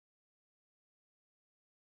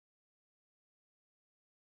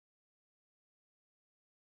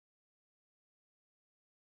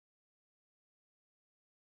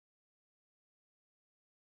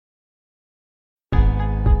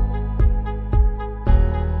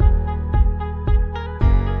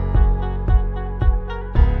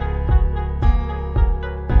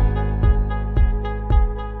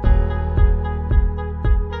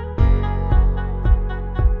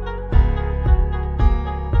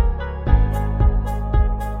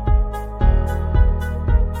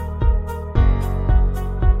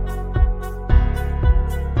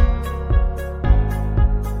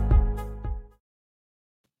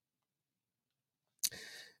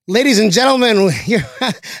Ladies and gentlemen,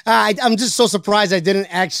 I'm just so surprised I didn't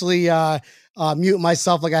actually mute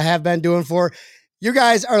myself like I have been doing for. You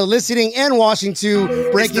guys are listening and watching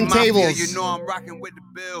to Breaking Tables. You know I'm rocking with the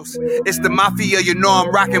Bills. It's the Mafia, you know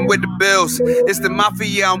I'm rocking with the Bills. It's the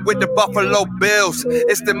Mafia, I'm with the Buffalo Bills.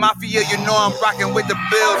 It's the Mafia, you know I'm rocking with the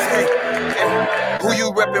Bills. Hey, who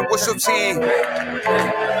you reppin'? What's your team?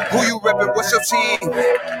 Who you reppin'? What's your team?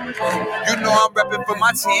 You know I'm reppin' for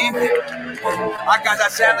my team. I got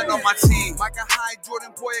that talent on my team. Micah High,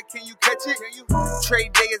 Jordan Boyer, can you catch it?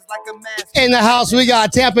 Trade day is like a mask. In the house, we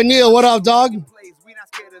got Tampa Neal. What up, dog?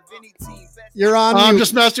 You're on. I'm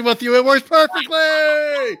just messing with you. It works perfectly.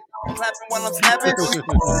 Clapping while I'm snapping.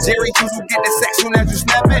 Jerry Hughes will get the sack soon as you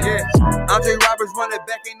snap it. Yeah. Andre Roberts running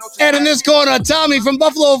back. Ain't no. And in this corner, Tommy from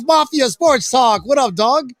Buffalo Mafia Sports Talk. What up,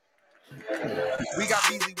 dog? We got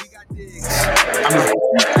Beasley. We got Diggs.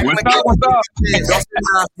 What's up?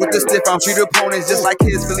 With the stiff, I'm treat opponents just like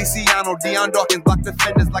his. Feliciano, Deion Dawkins, block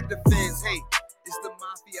defenders like the Fins. Hey, it's the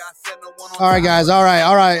Mafia. I said no one on. All right, guys. All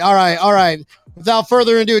right. Without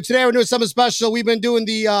further ado, today we're doing something special. We've been doing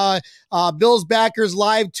the Bills Backers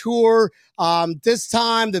live tour. This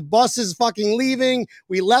time the bus is fucking leaving.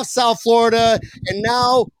 We left South Florida, and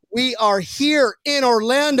now we are here in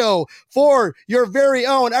Orlando for your very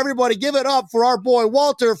own. Everybody give it up for our boy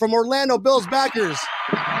Walter from Orlando Bills Backers.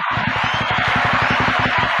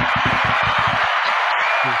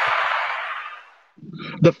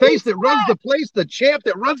 The face that runs the place, the champ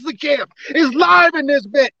that runs the camp, is live in this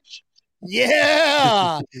bitch.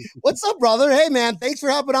 Yeah. What's up, brother? Hey, man, thanks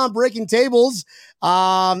for helping on Breaking Tables.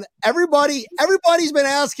 Everybody's been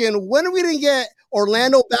asking, when are we going to get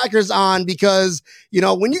Orlando Backers on? Because, you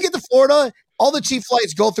know, when you get to Florida, all the cheap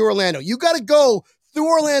flights go through Orlando. You got to go through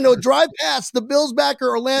Orlando, drive past the Bills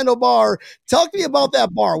Backer Orlando bar. Talk to me about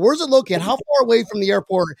that bar. Where's it located? How far away from the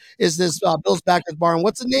airport is this Bills Backers bar? And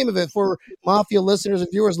what's the name of it for Mafia listeners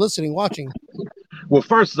and viewers listening, watching? Well,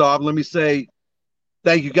 first off, let me say,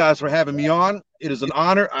 thank you guys for having me on. It is an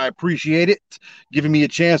honor. I appreciate it. Giving me a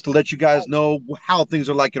chance to let you guys know how things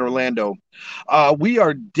are like in Orlando. We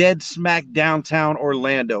are dead smack downtown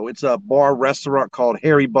Orlando. It's a bar restaurant called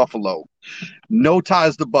Harry Buffalo. No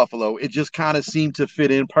ties to Buffalo. It just kind of seemed to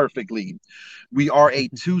fit in perfectly. We are a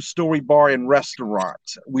 2-story bar and restaurant.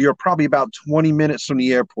 We are probably about 20 minutes from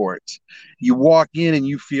the airport. You walk in and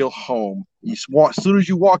you feel home. As soon as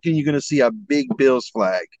you walk in, you're going to see a big Bills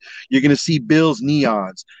flag. You're going to see Bills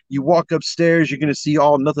neons. You walk upstairs, you're going to see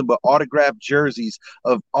nothing but autographed jerseys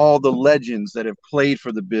of all the legends that have played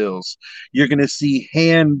for the Bills. You're going to see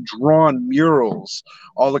hand-drawn murals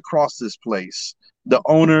all across this place. The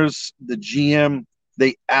owners, the GM,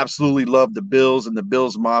 they absolutely love the Bills and the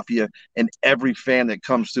Bills Mafia and every fan that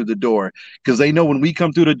comes through the door, because they know when we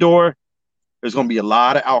come through the door, there's going to be a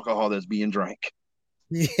lot of alcohol that's being drank.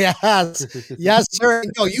 Yes, sir.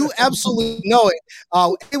 No, you absolutely know it.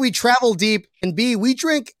 A, we travel deep, and B, we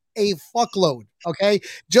drink a fuckload. Okay,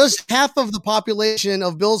 just half of the population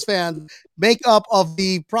of Bills fans make up of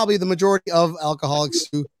probably the majority of alcoholics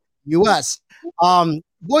to U.S.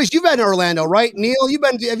 Boys, you've been to Orlando, right? Neil, have you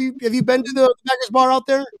been to the Backers bar out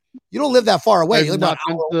there? You don't live that far away. I've not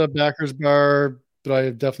been to the Backers bar, but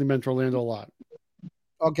I've definitely been to Orlando a lot.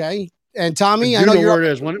 Okay. And Tommy, I know where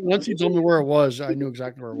it is. Once he told me where it was, I knew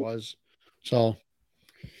exactly where it was. So,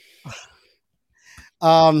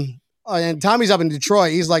 and Tommy's up in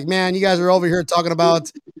Detroit. He's like, man, you guys are over here talking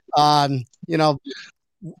about,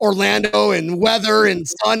 Orlando and weather and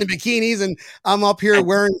sun and bikinis, and I'm up here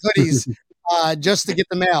wearing hoodies just to get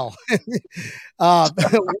the mail.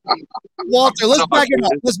 Walter, let's back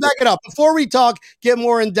it up. Before we get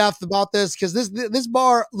more in depth about this, because this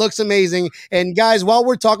bar looks amazing. And guys, while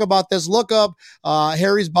we're talking about this, look up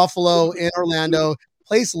Harry's Buffalo in Orlando.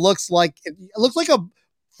 Place looks like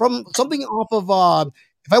from something off of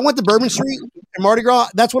if I went to Bourbon Street and Mardi Gras,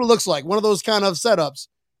 that's what it looks like. One of those kind of setups.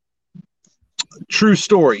 True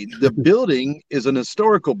story. The building is an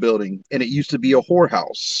historical building, and it used to be a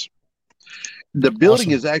whorehouse. The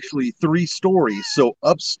building is actually 3 stories. So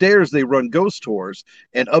upstairs, they run ghost tours,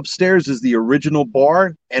 and upstairs is the original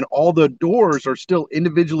bar, and all the doors are still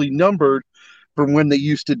individually numbered from when they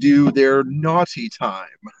used to do their naughty time.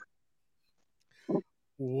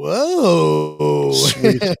 Whoa.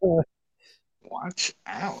 Watch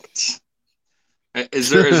out. Is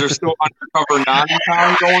there still undercover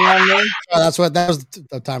non-time going on there? That was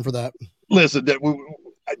the time for that. Listen,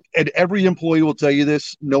 and every employee will tell you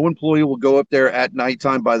this. No employee will go up there at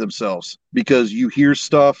nighttime by themselves, because you hear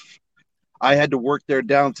stuff. I had to work there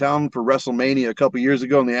downtown for WrestleMania a couple years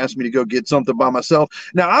ago, and they asked me to go get something by myself.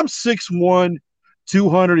 Now, I'm 6'1",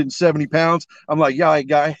 270 pounds. I'm like, yeah,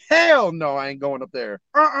 guy, hell no, I ain't going up there.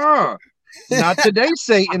 Not today,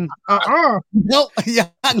 Satan. No, yeah,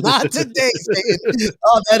 not today, Satan.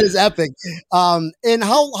 Oh, that is epic. And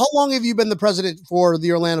how long have you been the president for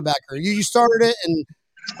the Orlando Backer? You started it, and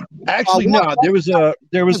actually, no.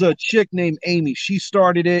 There was a chick named Amy. She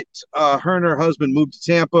started it. Her and her husband moved to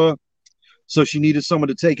Tampa, so she needed someone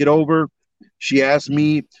to take it over. She asked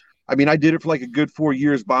me. I mean, I did it for like a good 4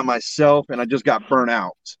 years by myself, and I just got burnt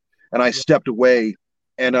out, and I stepped away.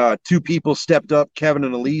 And 2 people stepped up, Kevin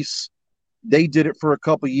and Elise. They did it for a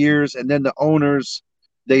couple years, and then the owners,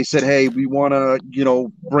 they said, hey, we want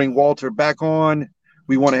to, bring Walter back on.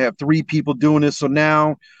 We want to have 3 people doing this. So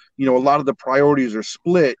now, a lot of the priorities are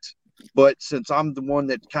split. But since I'm the one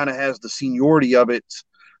that kind of has the seniority of it,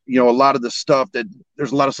 a lot of the stuff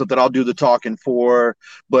there's a lot of stuff that I'll do the talking for.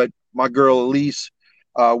 But my girl Elise,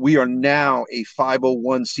 we are now a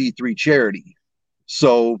 501c3 charity.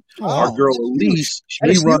 So our girl Elise,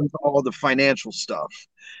 she runs all the financial stuff.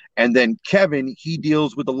 And then Kevin, he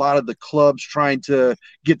deals with a lot of the clubs trying to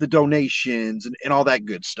get the donations and all that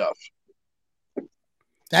good stuff.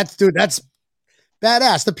 That's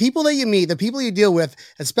badass. The people that you meet, the people you deal with,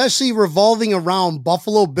 especially revolving around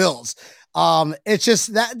Buffalo Bills. It's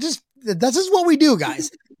just that's just what we do,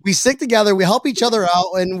 guys. We stick together, we help each other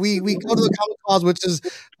out, and we go to the common cause, which is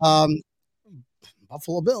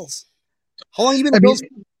Buffalo Bills. How long have you been Bills?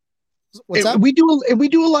 What's that? We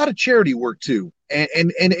do a lot of charity work too.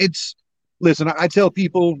 And it's, listen, I tell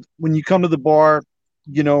people when you come to the bar,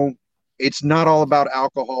 it's not all about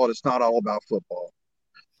alcohol. It's not all about football.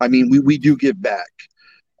 I mean, we do give back.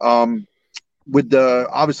 With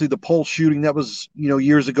obviously the Pulse shooting that was,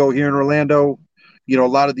 years ago here in Orlando, a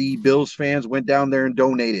lot of the Bills fans went down there and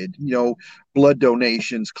donated, blood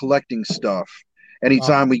donations, collecting stuff.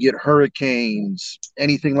 Anytime we get hurricanes,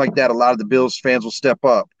 anything like that, a lot of the Bills fans will step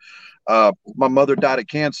up. My mother died of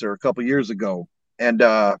cancer a couple years ago. And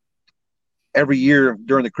every year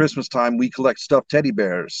during the Christmas time, we collect stuffed teddy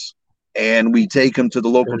bears and we take them to the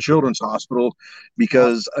local children's hospital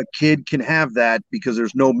because a kid can have that because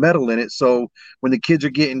there's no metal in it. So when the kids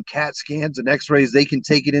are getting CAT scans and x-rays, they can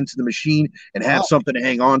take it into the machine and have something to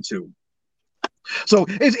hang on to. So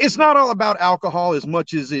it's not all about alcohol as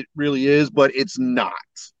much as it really is, but it's not.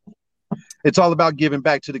 It's all about giving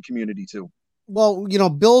back to the community too. Well,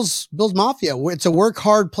 Bills Mafia, it's a work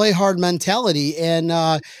hard, play hard mentality, and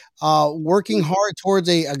working hard towards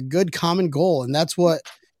a good common goal. And that's what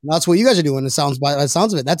you guys are doing. It sounds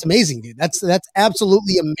of it. That's amazing, dude. That's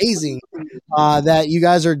absolutely amazing that you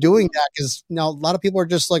guys are doing that, because a lot of people are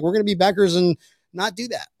just like, we're going to be backers and not do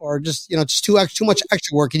that, or just just too much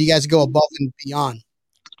extra work, and you guys go above and beyond.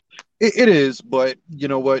 It is, but you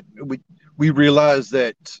know what, we realize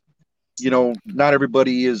that not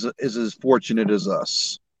everybody is as fortunate as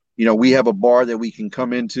us. We have a bar that we can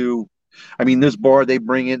come into. I mean, this bar, they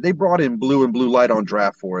brought in blue and blue light on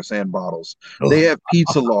draft for us and bottles. They have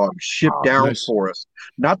pizza logs shipped down for us,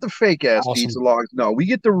 not the fake ass pizza logs. No, we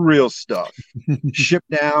get the real stuff shipped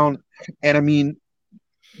down. And I mean,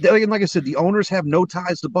 like I said, the owners have no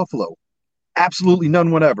ties to Buffalo, absolutely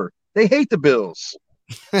none whatever. They hate the Bills.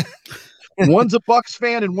 One's a Bucks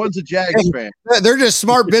fan and one's a Jags fan. They're just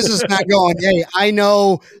smart businessmen going, hey, I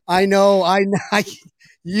know.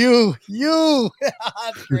 You.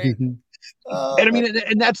 That's great. And I mean,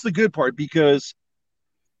 and that's the good part, because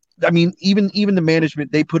I mean, even the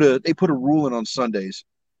management, they put a rule in on Sundays.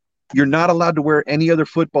 You're not allowed to wear any other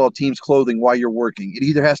football team's clothing while you're working. It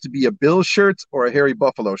either has to be a Bills shirt or a Harry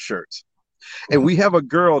Buffalo shirt. And we have a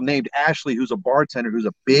girl named Ashley who's a bartender who's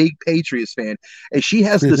a big Patriots fan, and she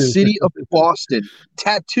has the city of Boston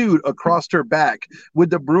tattooed across her back with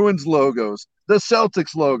the Bruins logos, the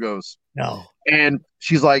Celtics logos. No. And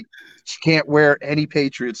she's like, she can't wear any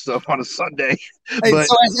Patriots stuff on a Sunday. Hey, but,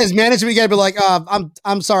 so as management, you gotta be like,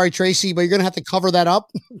 I'm sorry, Tracy, but you're gonna have to cover that up.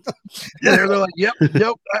 Yeah, they're like, yep.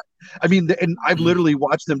 I mean, and I've literally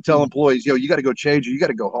watched them tell employees, you got to go change, or you got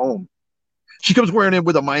to go home. She comes wearing it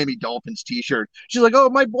with a Miami Dolphins t-shirt. She's like,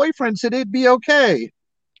 oh, my boyfriend said it'd be okay.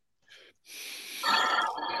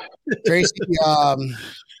 Tracy,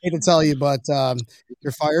 hate to tell you, but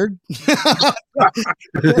you're fired.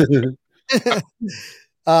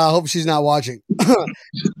 Hope she's not watching.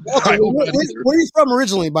 Okay, where are you from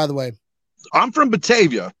originally, by the way? I'm from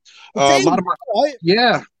Batavia. A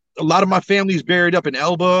lot of my family's buried up in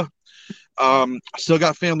Elba. I still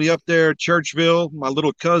got family up there, Churchville. My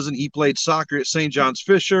little cousin, he played soccer at St. John's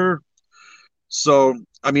Fisher. So,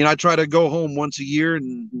 I mean, I try to go home once a year,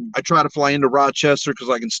 and I try to fly into Rochester because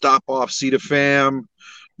I can stop off, see the fam,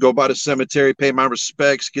 go by the cemetery, pay my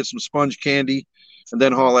respects, get some sponge candy. and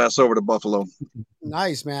then haul ass over to Buffalo.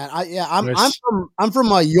 Nice, man. Nice. I'm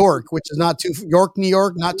from York, which is not too York, New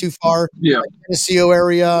York, not too far. Yeah. Tennessee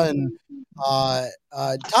area, and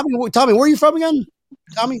Tommy, where are you from again?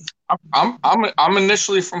 Tommy? I'm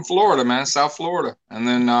initially from Florida, man, South Florida, and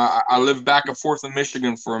then I lived back and forth in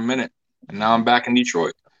Michigan for a minute, and now I'm back in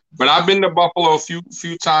Detroit. But I've been to Buffalo a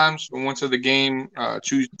few times. I went to the game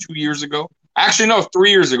 2 years ago. Actually, no,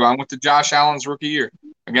 3 years ago. I went to Josh Allen's rookie year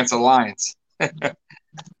against the Lions.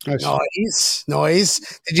 Nice.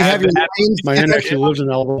 Did you have your Lions? My aunt actually lives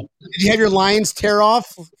in Elba. Did you have your Lions tear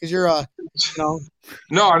off because you're No,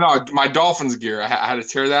 my Dolphins gear. I had to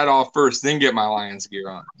tear that off first, then get my Lions gear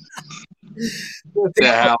on. Get the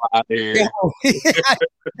hell out of here!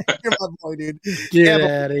 You're my boy, dude. Get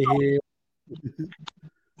out of here.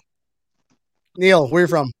 Neil, where you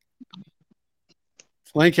from?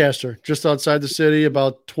 Lancaster, just outside the city,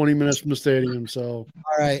 about 20 minutes from the stadium. So,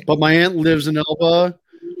 all right. But my aunt lives in Elba.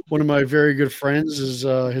 One of my very good friends is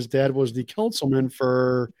his dad was the councilman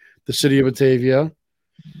for the city of Batavia.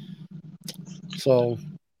 So,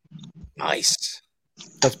 nice.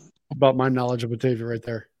 That's about my knowledge of Batavia right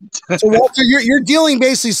there. So, Walter, you're dealing,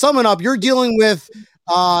 basically, summing up, you're dealing with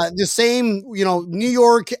the same, New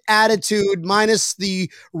York attitude minus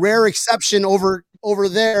the rare exception over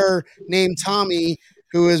there named Tommy,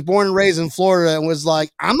 who is born and raised in Florida and was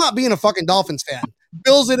like, I'm not being a fucking Dolphins fan.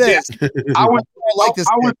 Bills it is.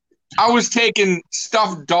 I was taking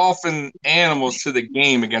stuffed dolphin animals to the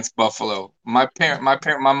game against Buffalo. My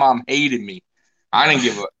mom hated me. I didn't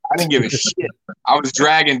give a shit. I was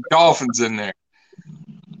dragging dolphins in there.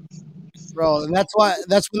 Bro, and that's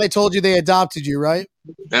when they told you they adopted you, right?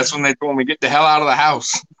 That's when they told me, get the hell out of the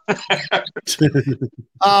house.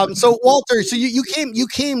 So Walter, so you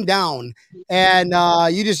came down and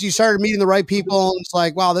you started meeting the right people, and it's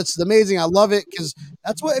like, wow, this is amazing. I love it, because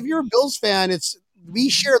that's what, if you're a Bills fan, we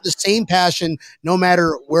share the same passion no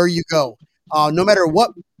matter where you go. No matter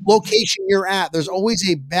what location you're at, there's always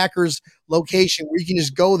a backers location where you can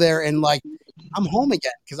just go there and like, I'm home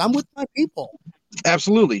again because I'm with my people.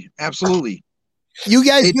 Absolutely. You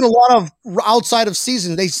guys get a lot of outside of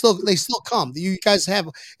season. They still come. You guys have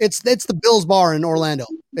it's the Bills bar in Orlando,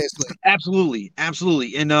 basically.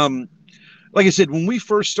 Absolutely. And like I said, when we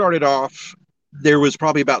first started off, there was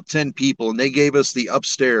probably about 10 people, and they gave us the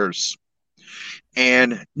upstairs.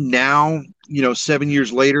 And now, 7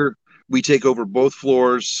 years later, we take over both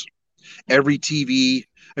floors, every TV.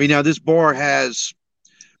 I mean, now this bar has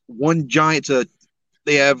one giant.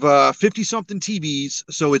 They have 50-something TVs,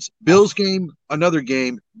 so it's Bills game, another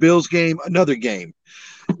game, Bills game, another game.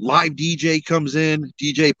 Live DJ comes in,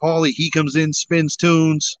 DJ Pauly, he comes in, spins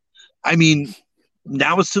tunes. I mean,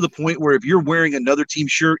 now it's to the point where if you're wearing another team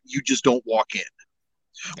shirt, you just don't walk in.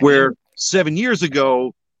 Where 7 years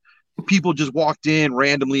ago, people just walked in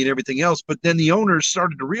randomly and everything else, but then the owners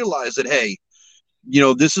started to realize that, hey,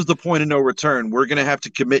 this is the point of no return. We're going to have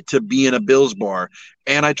to commit to being a Bills bar.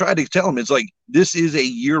 And I tried to tell them, it's like, this is a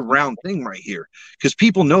year-round thing right here, because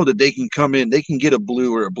people know that they can come in, they can get a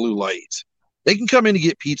blue or a blue light. They can come in and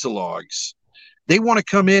get pizza logs. They want to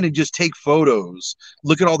come in and just take photos,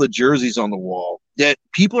 look at all the jerseys on the wall. That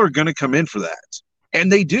people are going to come in for that.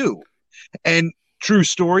 And they do. And true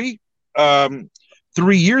story, 3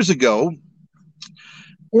 years ago,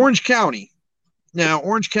 Orange County. Now,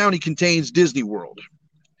 Orange County contains Disney World.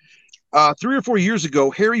 3 or 4 years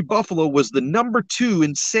ago, Harry Buffalo was the number 2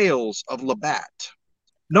 in sales of Labatt.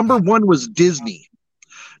 Number 1 was Disney.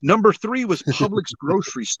 Number 3 was Publix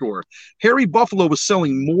grocery store. Harry Buffalo was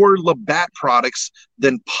selling more Labatt products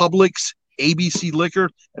than Publix, ABC Liquor,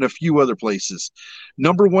 and a few other places.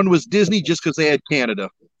 Number 1 was Disney, just because they had Canada.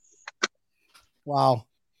 Wow.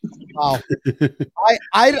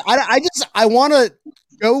 I want to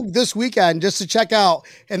go this weekend just to check out.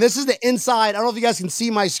 And this is the inside. I don't know if you guys can see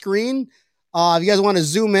my screen. If you guys want to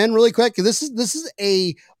zoom in really quick, this is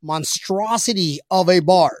a monstrosity of a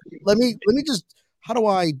bar. Let me just. How do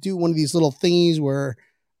I do one of these little thingies where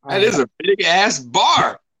that is a big ass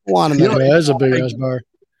bar? That is a big ass bar.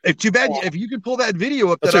 Too bad if you could pull that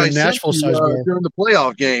video up That's that like I sent Nashville you, size bar during the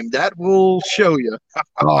playoff game, that will show you.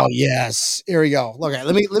 Oh yes, here we go. Okay,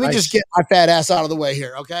 let me just get my fat ass out of the way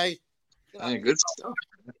here. Okay. Hey, good stuff.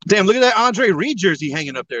 Damn, look at that Andre Reed jersey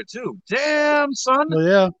hanging up there too. Damn, son. Oh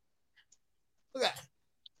yeah. Look at that.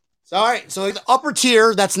 So, all right, so the upper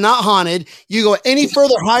tier, that's not haunted. You go any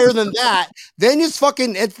further higher than that, then it's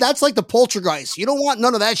that's like the Poltergeist. You don't want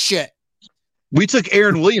none of that shit. We took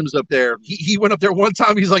Aaron Williams up there. He went up there one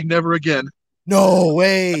time. He's like, never again. No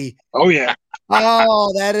way. Oh, yeah.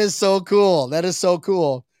 Oh, that is so cool. That is so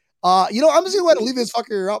cool. I'm just gonna go ahead and leave this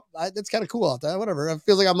fucker up. That's kind of cool out there. Whatever. It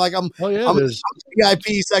feels like I'm Oh yeah, I'm it is. the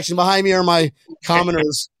VIP section behind me are my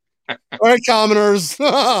commoners. All right, commoners.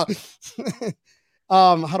 How do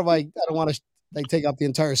I don't want to take up the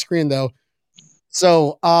entire screen though.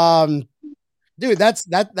 So, dude, that's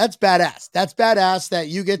badass. That's badass that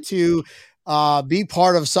you get to be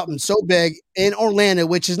part of something so big in Orlando,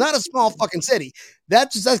 which is not a small fucking city.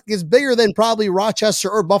 That is bigger than probably Rochester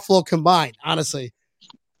or Buffalo combined, honestly.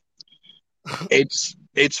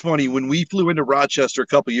 It's funny when we flew into Rochester a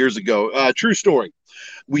couple years ago. True story.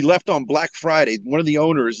 We left on Black Friday. One of the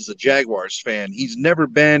owners is a Jaguars fan. He's never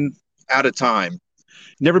been out of town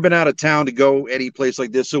to go any place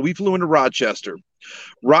like this. So we flew into Rochester.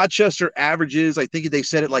 Rochester averages, I think they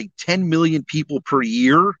said it like 10 million people per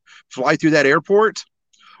year fly through that airport.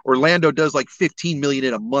 Orlando does like 15 million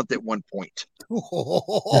in a month at one point.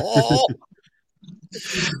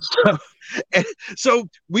 So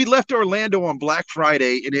we left Orlando on Black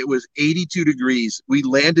Friday and it was 82 degrees. We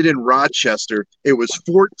landed in Rochester. It was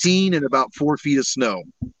 14 and about 4 feet of snow.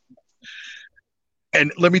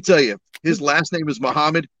 And let me tell you, his last name is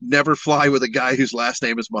Muhammad. Never fly with a guy whose last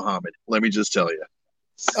name is Muhammad. Let me just tell you.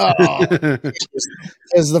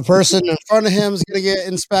 Because the person in front of him is going to get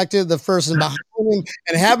inspected, the person behind him,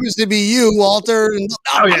 and it happens to be you, Walter. And,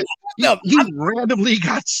 he randomly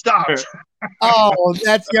got stopped.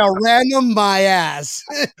 That's random my ass.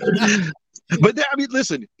 But I mean,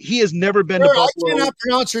 listen, he has never been to Buffalo. I cannot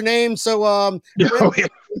pronounce your name, so I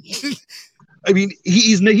mean,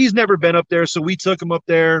 he's never been up there, so we took him up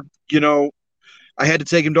there. I had to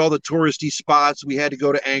take him to all the touristy spots. We had to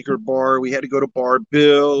go to Anchor Bar. We had to go to Bar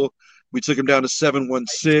Bill. We took him down to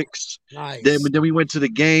 716. Nice. Then we went to the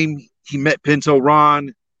game. He met Pinto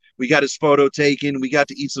Ron. We got his photo taken. We got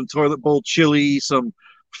to eat some toilet bowl chili, some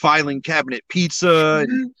filing cabinet pizza.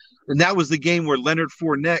 And that was the game where Leonard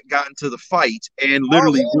Fournette got into the fight and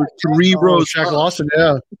literally we're 3 rows. Shaq Lawson,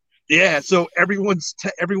 yeah. Yeah, so everyone's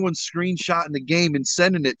screenshotting the game and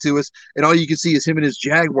sending it to us, and all you can see is him in his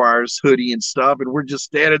Jaguars hoodie and stuff, and we're just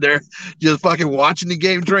standing there, just fucking watching the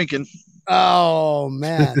game, drinking. Oh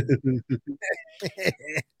man!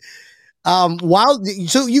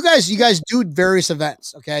 So you guys do various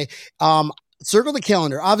events, okay? Circle the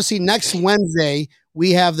calendar. Obviously, next Wednesday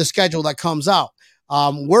we have the schedule that comes out.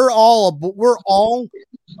 We're all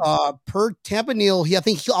per Tampa Neil. I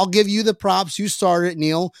think I'll give you the props. You started it,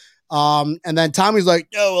 Neil. And then Tommy's like,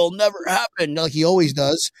 no, it'll never happen, like he always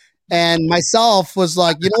does. And myself was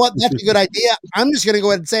like, you know what? That's a good idea. I'm just going to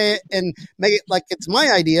go ahead and say it and make it like it's my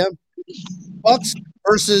idea. Bucks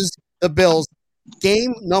versus the Bills,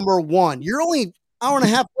 game number 1. You're only an hour and a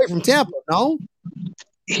half away from Tampa, no?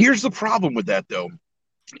 Here's the problem with that, though,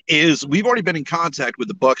 is we've already been in contact with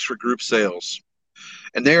the Bucks for group sales.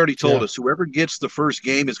 And they already told us whoever gets the first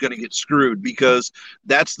game is going to get screwed because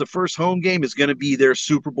that's the first home game is going to be their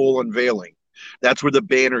Super Bowl unveiling. That's where the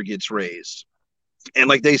banner gets raised. And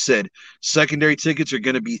like they said, secondary tickets are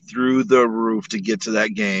going to be through the roof to get to that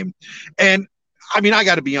game. And I mean, I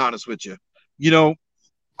got to be honest with you.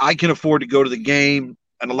 I can afford to go to the game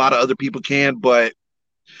and a lot of other people can, but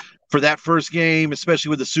for that first game, especially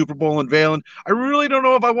with the Super Bowl unveiling, I really don't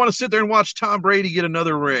know if I want to sit there and watch Tom Brady get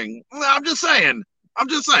another ring. I'm just saying.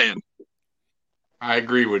 I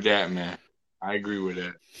agree with that, man. I agree with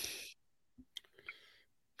that.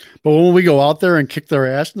 But when we go out there and kick their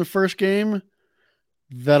ass in the first game,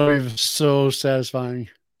 that'll be so satisfying.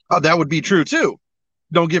 Oh, that would be true too.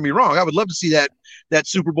 Don't get me wrong. I would love to see that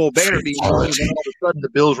Super Bowl banner being run, and all of a sudden the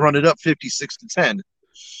Bills run it up 56-10.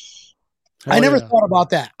 I never thought about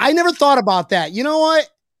that. You know what?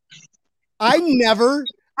 I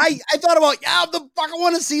thought about, I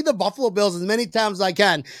want to see the Buffalo Bills as many times as I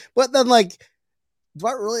can. But then, like, do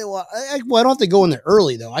I really want? I don't have to go in there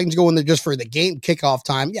early, though. I can go in there just for the game kickoff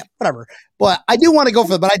time. Yeah, whatever. But I do want to go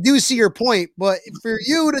for it. But I do see your point. But for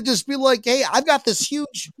you to just be like, hey, I've got this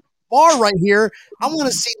huge bar right here. I want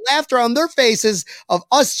to see laughter on their faces of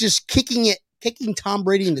us just kicking Tom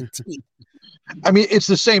Brady in the teeth. I mean, it's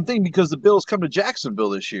the same thing because the Bills come to Jacksonville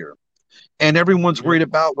this year. And everyone's worried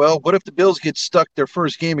about, well, what if the Bills get stuck their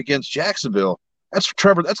first game against Jacksonville? That's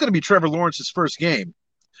going to be Trevor Lawrence's first game.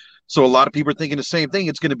 So a lot of people are thinking the same thing.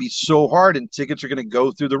 It's going to be so hard and tickets are going to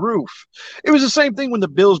go through the roof. It was the same thing when the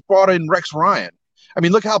Bills brought in Rex Ryan. I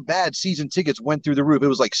mean, look how bad season tickets went through the roof. It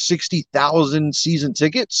was like 60,000 season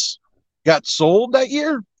tickets got sold that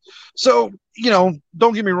year. So,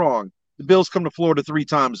 don't get me wrong. The Bills come to Florida 3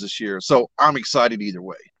 times this year. So I'm excited either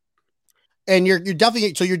way. And you're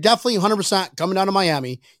definitely 100% coming down to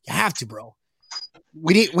Miami. You have to, bro.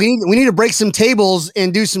 We need to break some tables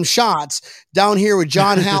and do some shots down here with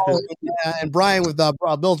John Howell and Brian with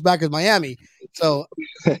Bills Backers Miami. So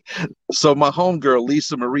my homegirl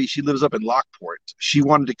Lisa Marie, she lives up in Lockport. She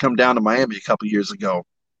wanted to come down to Miami a couple years ago.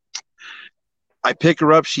 I pick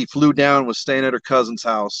her up. She flew down, was staying at her cousin's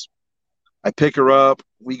house. I pick her up.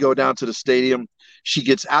 We go down to the stadium. She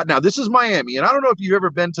gets out. Now, this is Miami, and I don't know if you've ever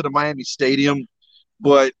been to the Miami Stadium,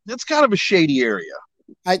 but it's kind of a shady area.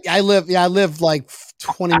 I live like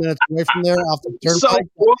 20 minutes away from there off the turnpike. So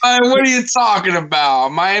what are you talking about?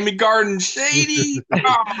 Miami Gardens shady?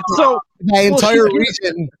 So my entire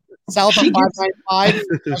region south of 595.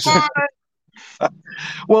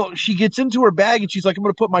 Well, she gets into her bag and she's like, I'm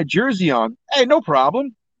going to put my jersey on. Hey, no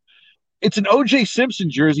problem. It's an O.J.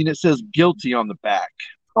 Simpson jersey and it says guilty on the back.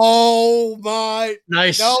 Oh my!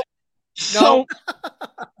 Nice. Nope.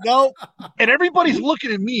 And everybody's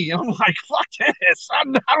looking at me. And I'm like, fuck this. I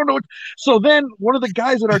don't know. So then one of the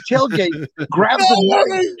guys at our tailgate grabs a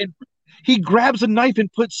knife and he grabs a knife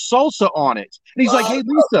and puts salsa on it. And he's like, hey,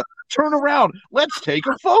 Lisa, turn around. Let's take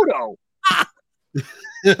a photo.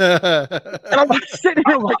 And I'm sitting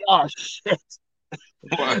here like, oh, shit.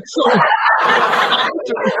 So,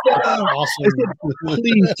 Awesome.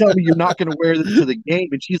 please tell me you're not going to wear this to the game.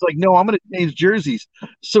 And she's like, no, I'm going to change jerseys.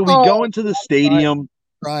 So we go into the stadium.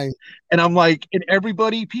 Right. And I'm like, and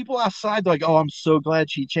everybody, people outside, they're like, oh, I'm so glad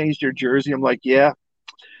she changed her jersey. I'm like, yeah,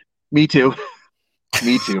 me too.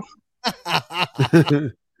 Me too.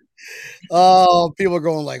 Oh, people are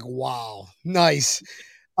going like, wow, nice.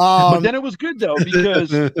 But then it was good though, because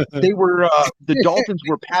they were the Dolphins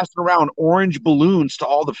were passing around orange balloons to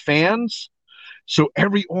all the fans. So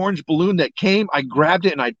every orange balloon that came, I grabbed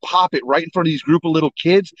it and I'd pop it right in front of these group of little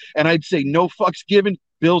kids, and I'd say, "No fucks given,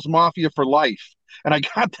 Bills Mafia for life." And I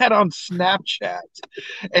got that on Snapchat,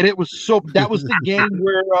 and it was so. That was the game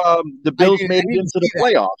where the Bills made it into the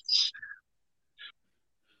playoffs.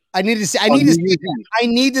 I need to see. I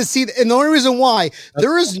need to see. And the only reason why,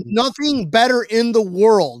 there is nothing better in the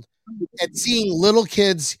world at seeing little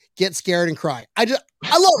kids get scared and cry. I love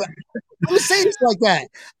it. I'm gonna say it like that.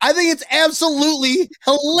 I think it's absolutely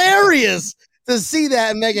hilarious to see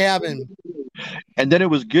that and make it happen. And then it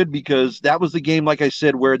was good because that was the game, like I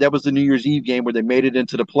said, where that was the New Year's Eve game where they made it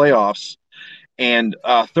into the playoffs. And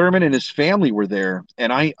Thurman and his family were there,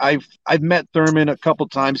 and I've met Thurman a couple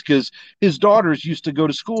times because his daughters used to go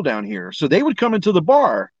to school down here, so they would come into the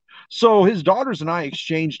bar. So his daughters and I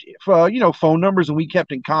exchanged, phone numbers, and we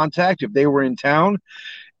kept in contact if they were in town.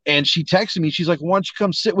 And she texted me, she's like, "Why don't you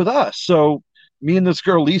come sit with us?" So me and this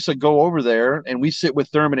girl Lisa go over there, and we sit with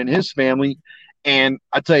Thurman and his family. And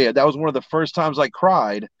I tell you, that was one of the first times I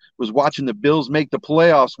cried, was watching the Bills make the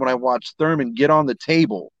playoffs when I watched Thurman get on the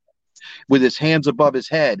table with his hands above his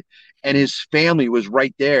head, and his family was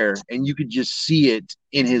right there, and you could just see it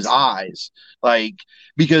in his eyes. Like,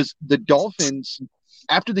 because the Dolphins,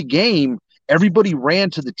 after the game, everybody ran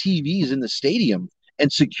to the TVs in the stadium,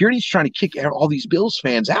 and security's trying to kick all these Bills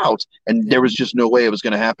fans out, and there was just no way it was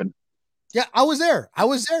going to happen. Yeah, I was there. I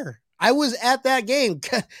was at that game.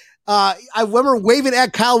 I remember waving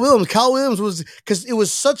at Kyle Williams. Kyle Williams was, because it was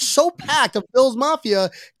so packed of Bills Mafia.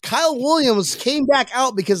 Kyle Williams came back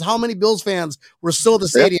out because how many Bills fans were still at the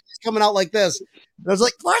stadium? He's coming out like this. And I was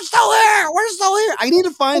like, "We're still here. We're still here." I need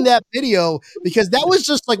to find that video, because that was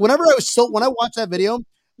just like, when I watch that video,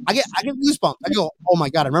 I get goosebumps. I go, "Oh my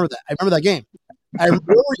God, I remember that. I remember that game." Where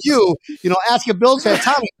were you? Ask a Bills fan,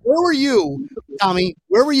 Tommy, where were you? Tommy,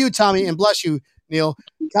 where were you, Tommy? And bless you, Neil.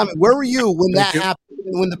 Tommy, where were you when that happened?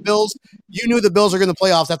 When the Bills, you knew the Bills are going to the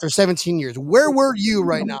playoffs after 17 years. Where were you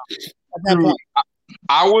right now at that point?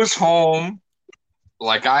 I was home,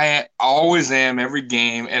 like I always am every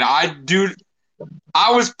game, and I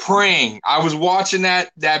was praying. I was watching that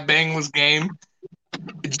Bengals game,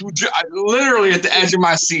 literally at the edge of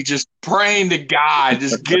my seat, just praying to God,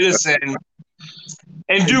 just get us in.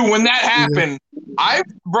 And dude, when that happened, I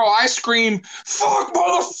screamed, "Fuck,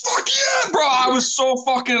 motherfucker, yeah!" Bro, I was so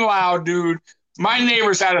fucking loud, dude. My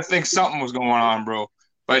neighbors had to think something was going on, bro.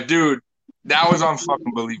 But dude, that was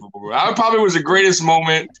unfucking believable, bro. That probably was the greatest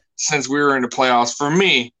moment since we were in the playoffs for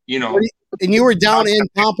me, And you were down in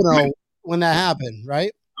Pompano when that happened,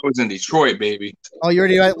 right? I was in Detroit, baby. Oh, you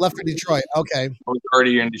already left for Detroit. Okay. I was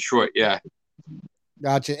already in Detroit, yeah.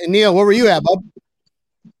 Gotcha. And Neil, where were you at, bub?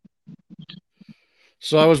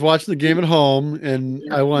 So I was watching the game at home, and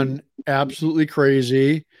I went absolutely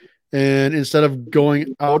crazy. And instead of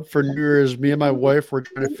going out for New Year's, me and my wife were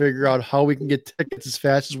trying to figure out how we can get tickets as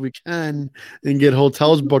fast as we can and get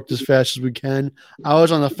hotels booked as fast as we can. I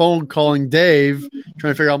was on the phone calling Dave,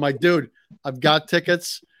 trying to figure out, I'm like, "Dude, I've got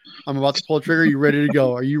tickets. I'm about to pull the trigger. You ready to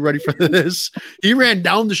go? Are you ready for this? He ran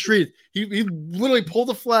down the street. He literally pulled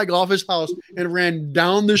the flag off his house and ran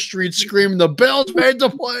down the street screaming, "The Bills made the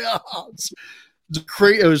playoffs!"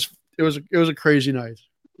 It was a crazy night.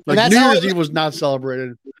 Like New Year's Eve was not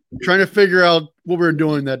celebrated. Trying to figure out what we were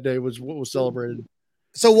doing that day was what was celebrated.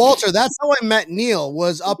 So Walter, that's how I met Neil.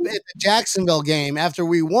 Was up at the Jacksonville game after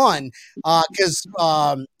we won, because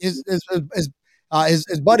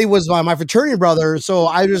his buddy was my fraternity brother. So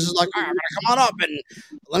I was just like, I'm gonna come on up and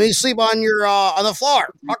let me sleep on your on the floor.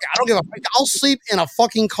 Okay, I don't give a fuck. I'll sleep in a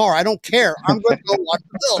fucking car. I don't care. I'm going to go watch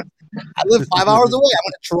the Bills. I live 5 hours away. I'm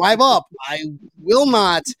going to drive up. I will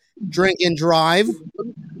not drink and drive.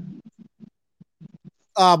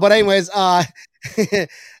 But anyways, I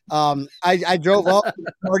drove up,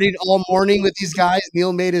 partied all morning with these guys.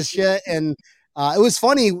 Neil made his shit, and it was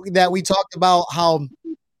funny that we talked about how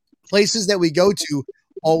places that we go to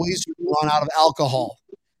always run out of alcohol.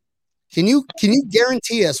 Can you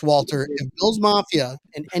guarantee us, Walter, if Bill's Mafia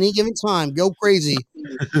at any given time go crazy,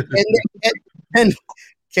 and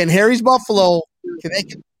can Harry's Buffalo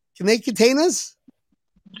can they contain us?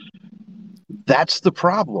 That's the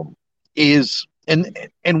problem.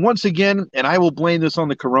 And once again, and I will blame this on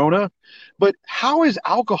the Corona, but how is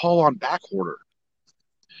alcohol on back order?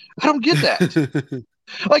 I don't get that.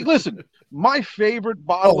 Like, listen, my favorite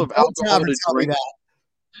bottle of alcohol to drink.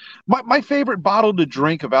 My favorite bottle to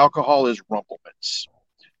drink of alcohol is Rumplemints.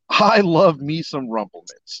 I love me some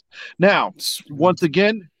Rumplemints. Now, once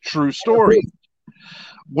again, true story.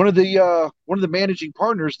 One of the managing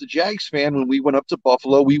partners, the Jags fan, when we went up to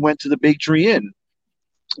Buffalo, we went to the Big Tree Inn,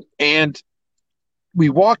 and we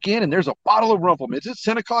walk in, and there's a bottle of Rumplemints. It's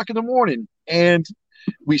 10 o'clock in the morning, and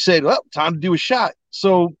we said, "Well, time to do a shot."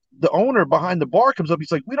 So the owner behind the bar comes up.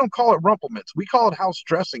 He's like, "We don't call it Rumplemints. We call it house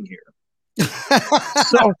dressing here."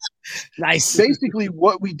 So nice. Basically,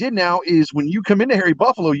 what we did now is when you come into Harry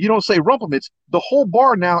Buffalo, you don't say Rumplemints. The whole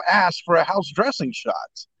bar now asks for a house dressing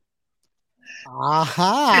shot.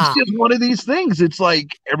 Aha! It's just one of these things. It's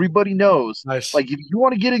like everybody knows. Nice. Like, if you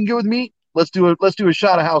want to get in good with me, let's do a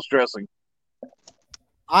shot of house dressing.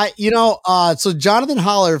 So Jonathan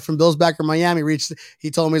Holler from Bill's Backer Miami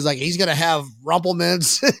he told me, he's like, he's going to have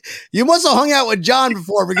Rumplemints. You must have hung out with John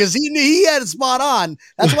before because he had it spot on.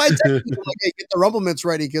 That's why I texted you, like, hey, get the Rumplemints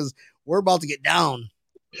ready because we're about to get down.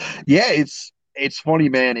 Yeah, it's funny,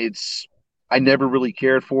 man. I never really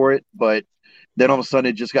cared for it, but then all of a sudden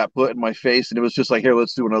it just got put in my face and it was just like, here,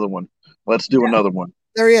 let's do another one. Let's do another one.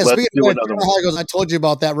 There he is. Let's do another one. Holler goes, I told you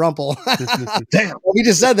about that Rumple. Damn. Well, we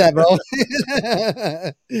just said that, bro.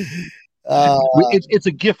 It's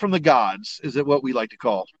a gift from the gods, is it what we like to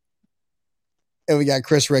call? And we got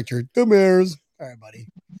Chris Richter. The Bears. All right, buddy.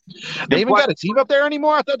 They even got a team up there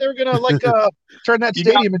anymore? I thought they were going to turn that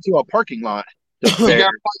stadium into a parking lot. You got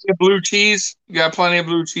plenty of blue cheese. You got plenty of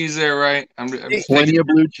blue cheese there, right? Plenty of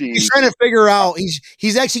blue cheese. He's trying to figure out.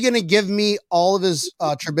 He's actually going to give me all of his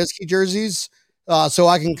Trubisky jerseys, so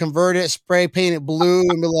I can convert it, spray paint it blue,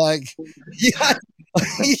 and be like, yeah.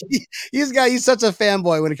 He's such a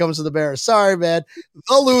fanboy when it comes to the Bears. Sorry, man.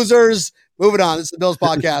 The losers. Moving on. This is the Bills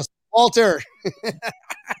podcast. Walter.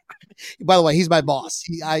 By the way, he's my boss.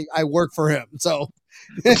 I work for him. So.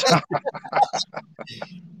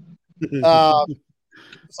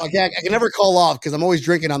 I can never call off because I'm always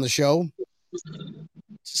drinking on the show.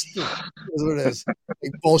 Just is what it is.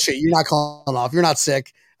 Like, bullshit. You're not calling off. You're not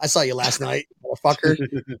sick. I saw you last night, motherfucker.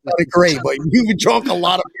 That great, but you've drunk a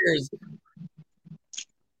lot of beers.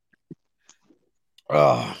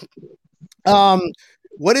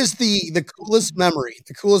 What is the coolest memory?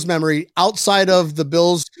 The coolest memory outside of the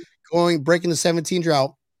Bills breaking the 17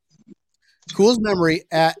 drought. Coolest memory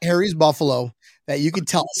at Harry's Buffalo that you could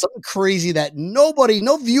tell something crazy that no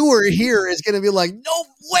viewer here is going to be like, no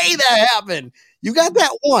way that happened. You got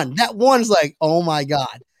that one. That one's like, oh my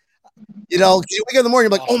God. You wake up in the morning,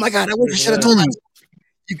 you're like, oh my God, I wish I should have told you.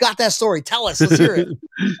 You got that story. Tell us. Let's hear it.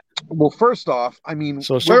 Well, first off, I mean,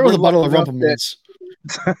 so start with a bottle of Rumplemints.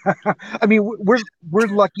 I mean, we're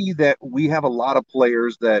lucky that we have a lot of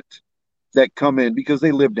players that come in because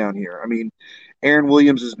they live down here. I mean, Aaron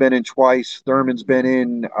Williams has been in twice. Thurman's been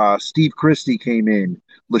in. Steve Christie came in.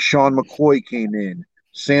 LaShawn McCoy came in.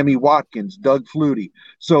 Sammy Watkins, Doug Flutie.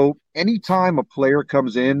 So anytime a player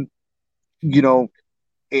comes in,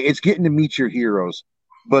 it's getting to meet your heroes.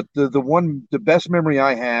 But the best memory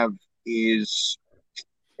I have is,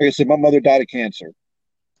 like I said, my mother died of cancer.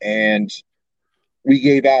 And we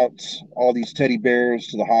gave out all these teddy bears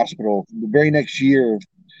to the hospital. The very next year,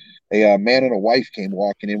 a man and a wife came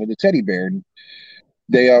walking in with a teddy bear. And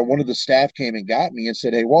one of the staff came and got me and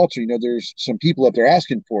said, hey, Walter, there's some people up there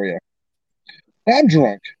asking for you. I'm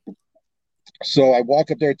drunk. So I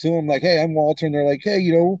walk up there to him like, hey, I'm Walter. And they're like, hey,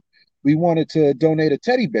 we wanted to donate a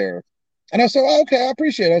teddy bear. And I said, oh, okay, I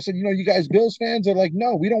appreciate it. I said, you guys Bills fans? They're like,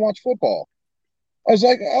 no, we don't watch football. I was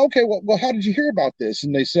like, okay, well, how did you hear about this?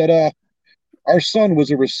 And they said, our son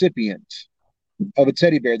was a recipient of a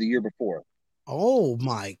teddy bear the year before. Oh,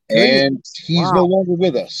 my goodness. And he's no longer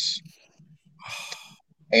with us.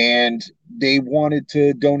 And they wanted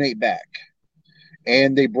to donate back.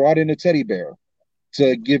 And they brought in a teddy bear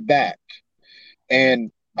to give back.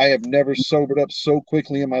 And I have never sobered up so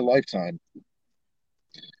quickly in my lifetime.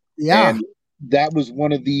 Yeah. And that was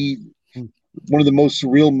one of the most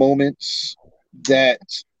surreal moments that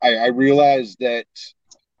I realized that,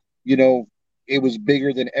 it was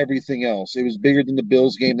bigger than everything else. It was bigger than the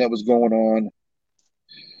Bills game that was going on.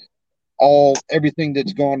 Everything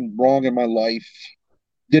that's gone wrong in my life,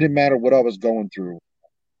 didn't matter what I was going through.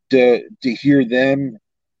 To hear them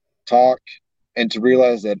talk and to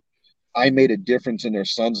realize that I made a difference in their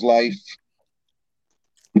son's life,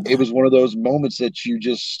 it was one of those moments that you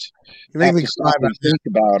just have to stop and think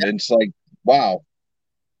about. And it's like, wow.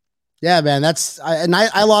 Yeah, man. I lost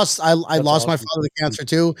That's lost my awesome. father to cancer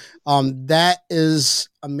too. That is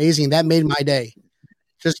amazing. That made my day.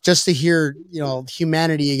 Just to hear,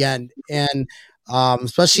 humanity again, and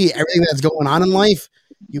especially everything that's going on in life.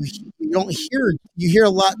 You hear a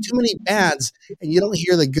lot too many bads, and you don't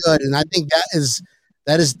hear the good. And I think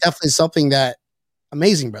that is definitely something that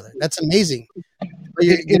amazing, brother. That's amazing.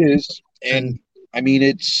 It is, and I mean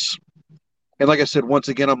and like I said, once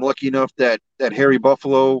again, I'm lucky enough that Harry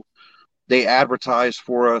Buffalo, they advertise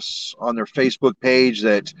for us on their Facebook page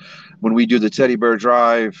that when we do the teddy bear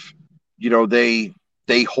drive,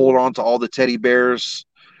 they hold on to all the teddy bears.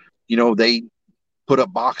 They put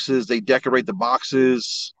up boxes, they decorate the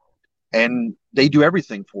boxes, and they do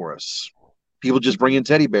everything for us. People just bring in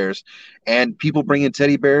teddy bears, and people bring in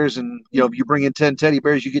teddy bears, and if you bring in 10 teddy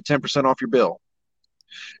bears, you get 10% off your bill.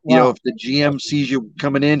 Wow. If the GM sees you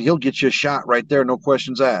coming in, he'll get you a shot right there, no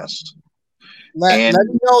questions asked. Let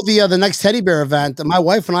me know the next teddy bear event. My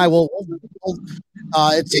wife and I will.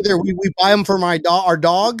 It's either we buy them for our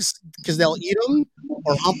dogs because they'll eat them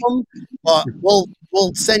or hump them. But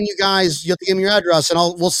we'll send you guys. You have to give me your address, and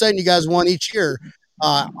we'll send you guys one each year.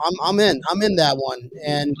 I'm in that one.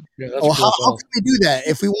 And how can we do that?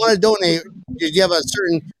 If we want to donate, do you have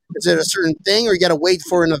is it a certain thing, or you got to wait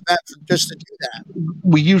for an event just to do that?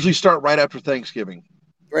 We usually start right after Thanksgiving.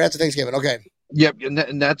 Right after Thanksgiving. Okay. Yep,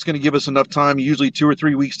 and that's going to give us enough time, usually 2 or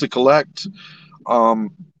 3 weeks to collect. And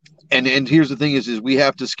here's the thing is we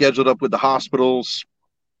have to schedule it up with the hospitals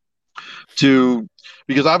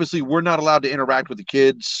because obviously we're not allowed to interact with the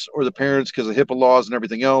kids or the parents because of HIPAA laws and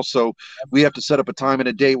everything else. So we have to set up a time and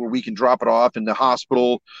a date where we can drop it off in the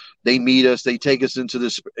hospital. They meet us, they take us into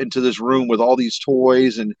this room with all these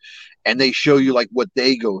toys and they show you like what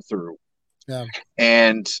they go through. Yeah.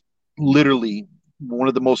 And literally one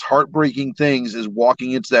of the most heartbreaking things is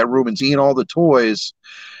walking into that room and seeing all the toys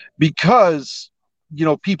because,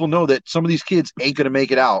 people know that some of these kids ain't going to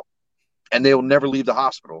make it out and they'll never leave the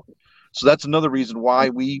hospital. So that's another reason why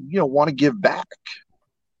we, want to give back.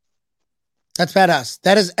 That's badass.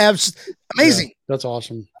 That is absolutely amazing. Yeah, that's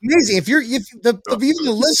awesome. Amazing. If the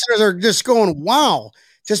listeners are just going, wow,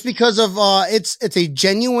 just because of it's a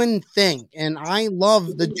genuine thing. And I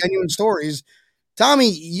love the genuine stories. Tommy,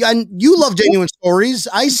 you love genuine stories.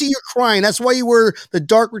 I see you crying. That's why you wear the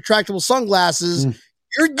dark retractable sunglasses.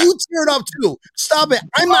 You teared up too. Stop it.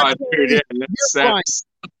 I'm not.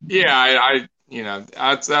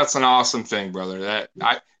 That's an awesome thing, brother.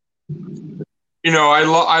 I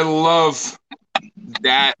love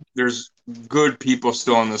that there's good people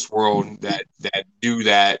still in this world that do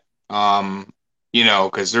that.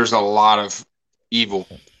 Because there's a lot of evil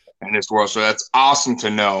in this world. So that's awesome to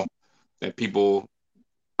know that people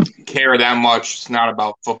care that much. It's not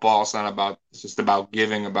about football. It's just about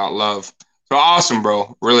giving, about love. So awesome,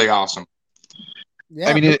 bro. Really awesome. Yeah,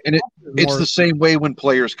 I mean, it's the same way when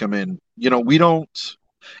players come in. We don't.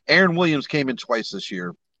 Aaron Williams came in twice this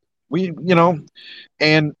year.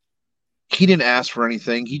 And he didn't ask for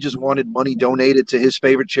anything. He just wanted money donated to his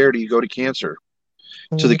favorite charity, Go to Cancer,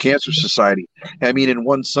 to the Cancer Society. I mean, in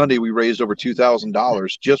one Sunday, we raised over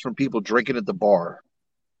 $2,000 just from people drinking at the bar.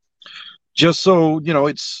 Just so,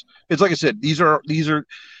 it's like I said, these are,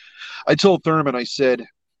 I told Thurman, I said,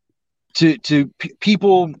 to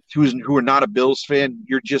people who are not a Bills fan,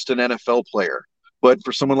 you're just an NFL player. But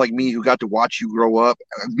for someone like me who got to watch you grow up,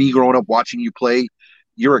 me growing up watching you play,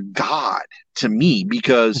 you're a god to me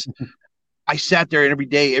because I sat there every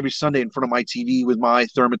day, every Sunday in front of my TV with my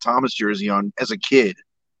Thurman Thomas jersey on as a kid,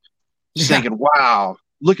 just thinking, wow,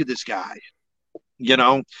 look at this guy.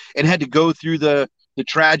 and had to go through the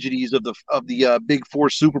tragedies of the Big Four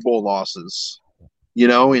Super Bowl losses,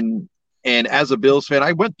 and as a Bills fan,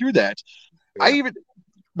 I went through that. Yeah.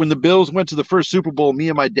 When the Bills went to the first Super Bowl, me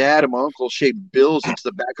and my dad and my uncle shaped Bills into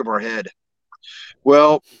the back of our head.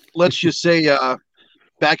 Well, let's just say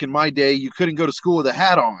back in my day, you couldn't go to school with a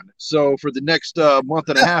hat on. So for the next month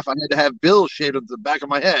and a half, I had to have Bills shaped into the back of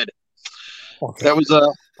my head. Okay. That was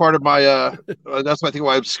part of my that's I think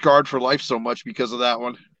why I'm scarred for life so much because of that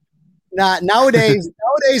one. Nowadays,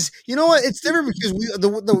 you know what? It's different because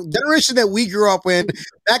the generation that we grew up in,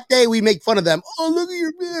 back day, we make fun of them. Oh, look at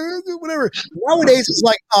your whatever. Nowadays, it's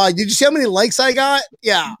like, did you see how many likes I got?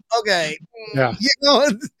 Yeah. Okay. Yeah.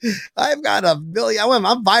 I've got a billion.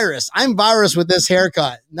 I'm virus. I'm virus with this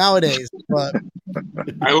haircut nowadays. But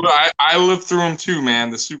I lived through them too,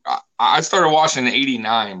 man. I started watching in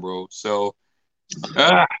 '89, bro. So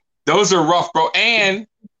those are rough, bro. And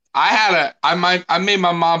I made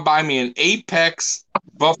my mom buy me an Apex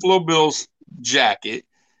Buffalo Bills jacket,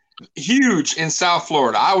 huge in South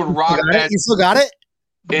Florida. I would rock that. You still got it?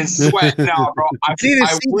 In sweat now, bro. I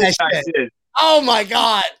wish I did. Oh my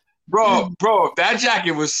god, bro, that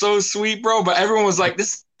jacket was so sweet, bro. But everyone was like,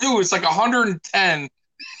 "This dude, it's like 110."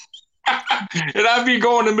 And I'd be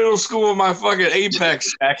going to middle school with my fucking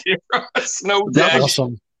Apex jacket, bro. Snow jacket.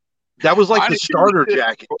 Awesome. That was like the starter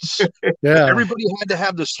jackets. Yeah. Everybody had to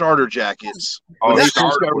have the starter jackets. Oh,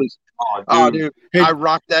 dude. I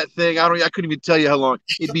rocked that thing. I couldn't even tell you how long.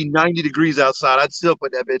 It'd be 90 degrees outside. I'd still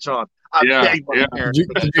put that bitch on. Did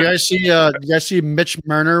you guys see Mitch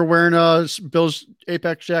Marner wearing a Bills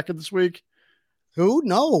Apex jacket this week? Who?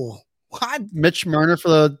 No. What? Mitch Marner for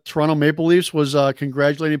the Toronto Maple Leafs was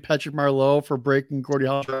congratulating Patrick Marleau for breaking Gordie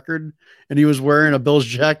Howe's record, and he was wearing a Bills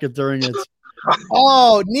jacket during it.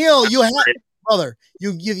 Oh, Neil, brother,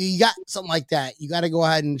 you got something like that. You got to go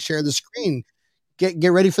ahead and share the screen.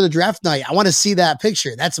 Get ready for the draft night. I want to see that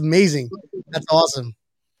picture. That's amazing. That's awesome.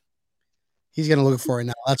 He's gonna look for it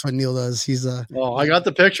now. That's what Neil does. He's Oh, I got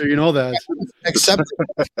the picture. You know that. Accept.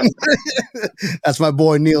 That's my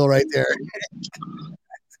boy Neil right there.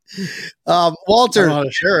 Walter, I don't know how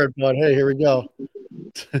to share it, but hey, here we go.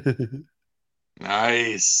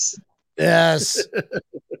 Nice. Yes.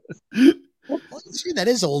 See, that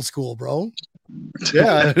is old school, bro.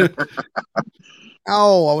 Yeah.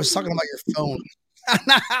 Oh, I was talking about your phone.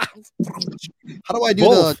 How do I do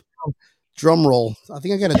the drum roll? I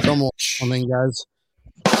think I got a drum roll coming, guys.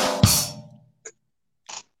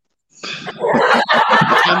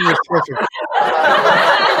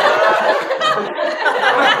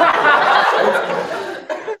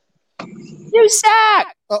 You suck.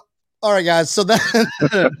 Oh, all right, guys. So that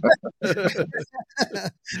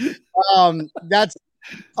that's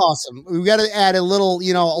awesome. We got to add a little,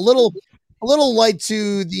 a little light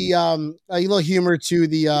to the a little humor to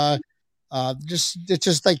the it's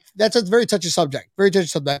just like that's a very touchy subject,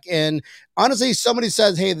 and honestly, somebody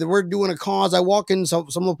says, hey, we're doing a cause. I walk in some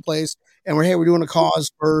place and we're doing a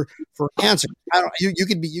cause for cancer. You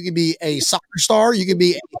could be a soccer star, you could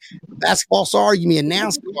be a basketball star, you can be a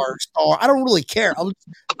NASCAR star. I don't really care. You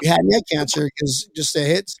had neck cancer because just it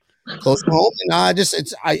hits close to home, and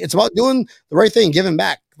it's about doing the right thing, giving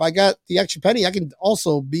back. If I got the extra penny, I can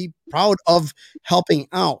also be proud of helping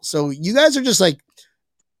out. So you guys are just like,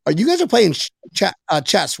 you guys are playing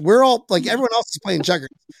chess. We're all like, everyone else is playing checkers.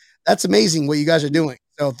 That's amazing what you guys are doing.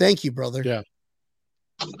 So thank you, brother. Yeah.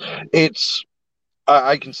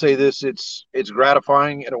 I can say this, it's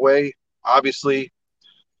gratifying in a way, obviously,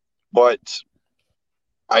 but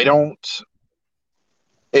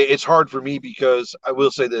it's hard for me because I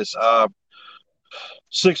will say this,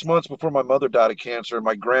 6 months before my mother died of cancer,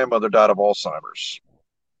 my grandmother died of Alzheimer's.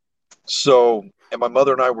 So, and my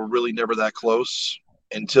mother and I were really never that close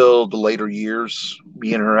until the later years.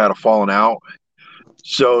 Me and her had a falling out.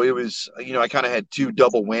 So it was, I kind of had two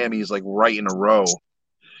double whammies like right in a row.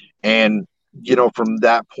 And, from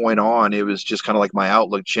that point on, it was just kind of like my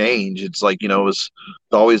outlook changed. It's like, it was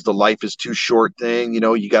always the life is too short thing.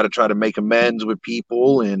 You got to try to make amends with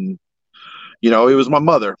people. And, it was my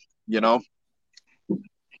mother,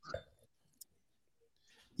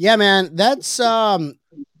 Yeah, man. That's, mafia,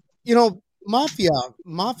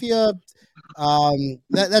 that's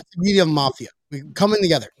the beauty of mafia. We coming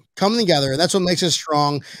together. That's what makes us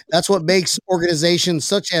strong. That's what makes organizations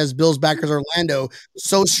such as Bills Backers Orlando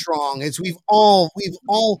so strong. We've all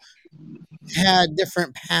had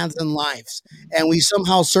different paths in lives, and we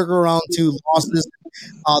somehow circle around to losses.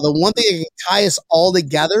 The one thing that can tie us all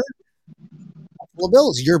together, Buffalo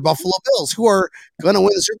Bills, your Buffalo Bills, who are going to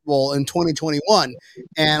win the Super Bowl in 2021,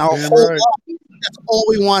 and our whole life, That's all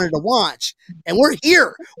we wanted to watch. And we're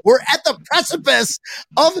here. We're at the precipice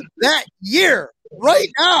of that year right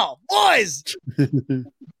now, boys.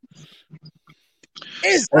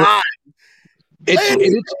 It's time.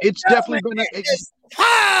 It's definitely been it's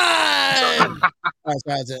time.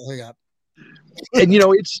 That's it. Here we go. And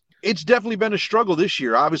it's definitely been a struggle this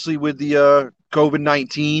year, obviously with the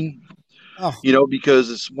COVID-19.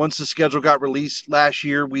 Because once the schedule got released last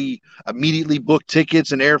year, we immediately booked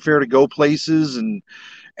tickets and airfare to go places, and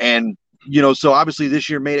so obviously this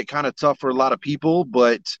year made it kind of tough for a lot of people,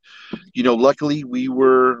 but luckily we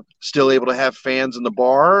were still able to have fans in the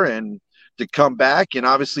bar and to come back, and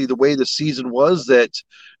obviously the way the season was, that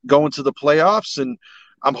going to the playoffs, and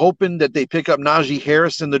I'm hoping that they pick up Najee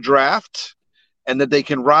Harris in the draft and that they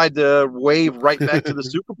can ride the wave right back to the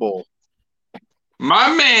Super Bowl.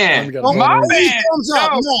 My man, No, Tommy.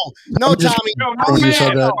 No, Tommy,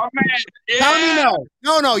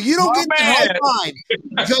 no. You don't get the high five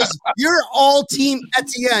because you're all team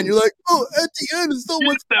Etienne. You're like, oh, Etienne is so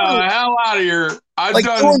much fun. Get the hell out of here! I've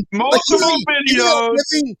done multiple videos.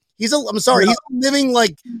 He's living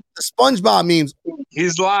like the SpongeBob memes.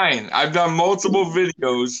 He's lying. I've done multiple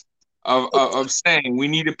videos of saying we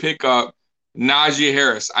need to pick up Najee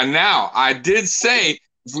Harris. And now I did say,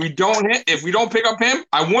 if we don't pick up him,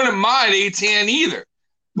 I wouldn't mind ATN either.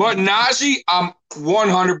 But Najee, I'm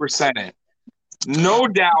 100% in. No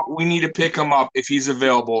doubt we need to pick him up if he's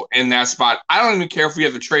available in that spot. I don't even care if we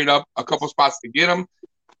have to trade up a couple spots to get him.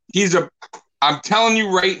 I'm telling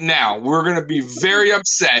you right now, we're going to be very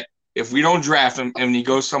upset if we don't draft him and he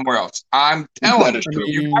goes somewhere else. I'm telling you.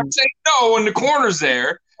 You can't say no in the corners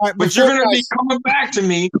there. Right, but you're going to be coming back to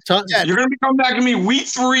me. You're going to be coming back to me week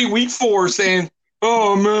 3, week 4 saying,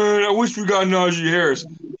 oh, man, I wish we got Najee Harris.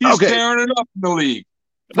 He's tearing it up in the league.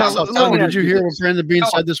 Tommy, did you hear what Brandon Beane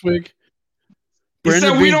said this week?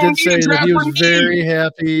 Brandon Beane did say that he was very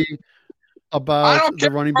happy about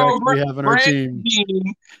the running back we have in our team.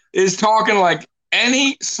 Beane is talking like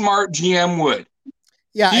any smart GM would.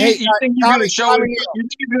 Yeah. You think he's going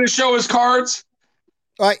to show his cards?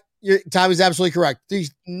 All right. Tommy's absolutely correct.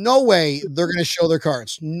 There's no way they're going to show their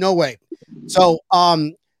cards. No way. So,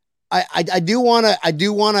 I do want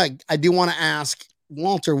to ask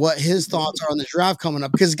Walter what his thoughts are on the draft coming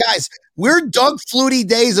up, because guys, we're Doug Flutie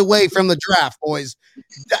days away from the draft, boys.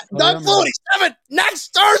 Doug Flutie,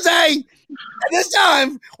 next Thursday. At this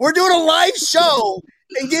time, we're doing a live show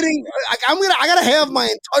and getting. I gotta have my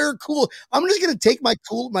entire I'm just gonna take my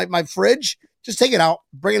my fridge, just take it out,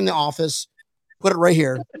 bring it in the office, put it right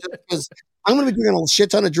here, because I'm gonna be doing a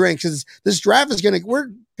shit ton of drinks. Because this draft is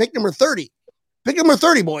we're pick number 30. Pick number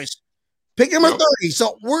 30, boys. Pick number 30.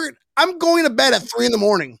 So I'm going to bed at 3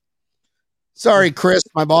 a.m. Sorry, Chris,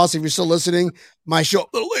 my boss, if you're still listening. My show a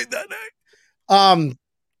little late that night.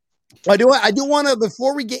 I do want to,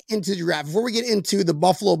 before we get into the draft, before we get into the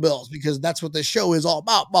Buffalo Bills, because that's what this show is all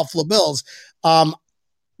about, Buffalo Bills.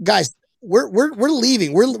 Guys, we're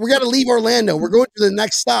leaving. We're going to leave Orlando. We're going to the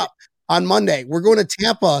next stop on Monday. We're going to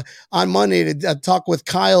Tampa on Monday to talk with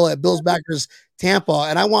Kyle at Bills Backers Tampa.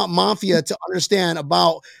 And I want Mafia to understand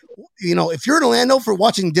about, if you're in Orlando for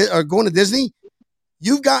watching or going to Disney,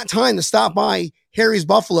 you've got time to stop by Harry's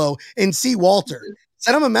Buffalo and see Walter.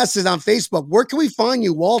 Send him a message on Facebook. Where can we find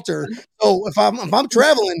you, Walter? So if I'm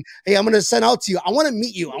traveling, hey, I'm going to send out to you. I want to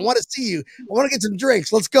meet you. I want to see you. I want to get some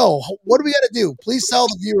drinks. Let's go. What do we got to do? Please tell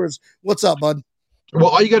the viewers what's up, bud. Well,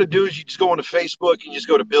 all you got to do is you just go onto Facebook. You just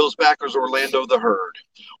go to Bills Backers Orlando the Herd,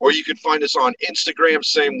 or you can find us on Instagram,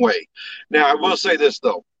 same way. Now, I will say this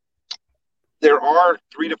though: there are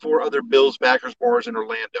 3 to 4 other Bills Backers bars in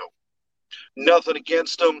Orlando. Nothing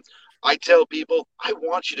against them. I tell people I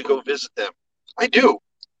want you to go visit them. I do,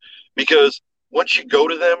 because once you go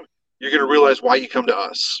to them, you're going to realize why you come to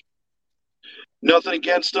us. Nothing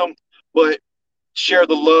against them, but share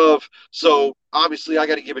the love. So obviously I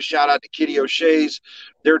got to give a shout out to Kitty O'Shea's.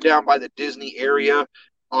 They're down by the Disney area.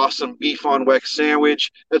 Awesome beef on wax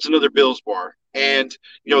sandwich. That's another Bills bar. And,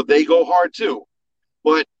 they go hard too.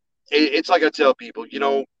 But it's like I tell people,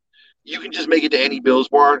 you can just make it to any Bills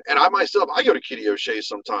bar. And I go to Kitty O'Shea's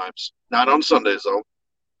sometimes. Not on Sundays, though.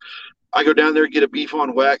 I go down there, get a beef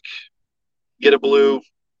on weck, get a blue,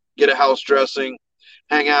 get a house dressing,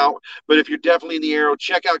 hang out. But if you're definitely in the Arrow,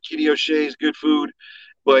 check out Kitty O'Shea's, good food.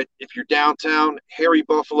 But if you're downtown, Harry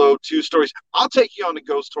Buffalo, 2 stories, I'll take you on the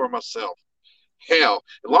ghost tour myself. Hell,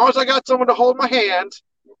 as long as I got someone to hold my hand,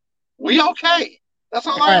 we okay. That's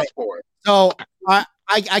all I ask for. So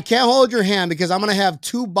I can't hold your hand because I'm going to have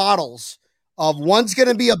 2 bottles. One's going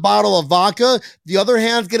to be a bottle of vodka. The other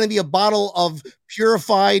hand's going to be a bottle of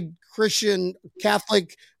purified Christian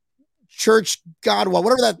Catholic Church God,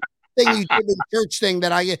 whatever that thing you did the church thing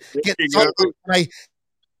that I get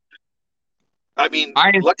I mean, I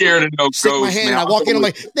ain't scared of no stick my ghosts, hand man. and I walk into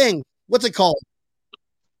my thing. What's it called?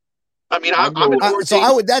 I mean, I'm an ordained, So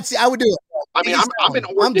I would do it. I mean, I'm an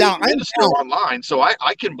ordained minister online, so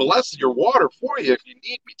I can bless your water for you if you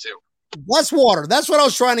need me to. Blessed water. That's what I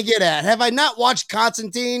was trying to get at. Have I not watched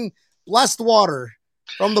Constantine? Blessed water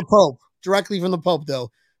from the Pope, directly from the Pope,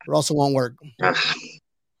 though, or also won't work. I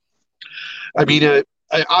mean,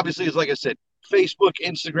 obviously, it's like I said, Facebook,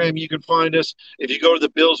 Instagram, you can find us. If you go to the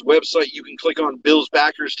Bills website, you can click on Bills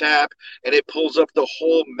Backers tab, and it pulls up the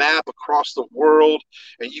whole map across the world.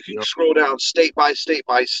 And you can scroll down state by state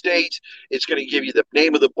by state. It's going to give you the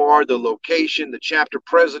name of the bar, the location, the chapter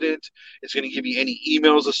president. It's going to give you any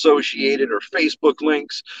emails associated or Facebook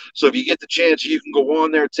links. So if you get the chance, you can go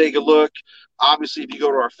on there, take a look. Obviously, if you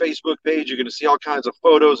go to our Facebook page, you're going to see all kinds of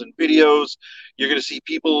photos and videos. You're going to see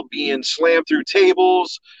people being slammed through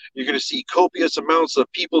tables. You're going to see copious amounts of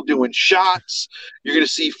people doing shots. You're going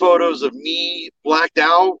to see photos of me blacked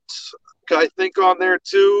out, I think, on there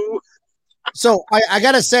too. So I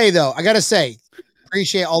got to say, though,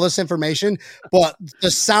 appreciate all this information, but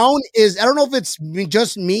the sound is, I don't know if it's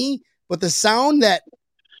just me, but the sound that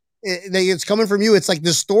it's coming from you, it's like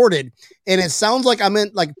distorted. And it sounds like I'm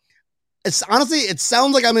in, like, it's honestly, it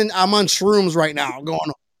sounds like I'm on shrooms right now going,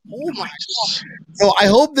 oh my God. So I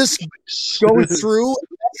hope this goes through.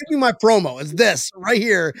 That should be my promo. It's this right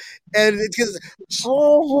here. And it's because,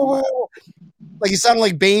 like, you sounded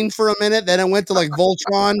like Bane for a minute. Then I went to like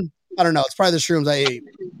Voltron. I don't know. It's probably the shrooms I ate.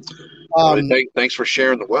 Thanks for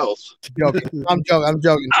sharing the wealth. I'm joking.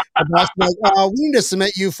 The boss was like, we need to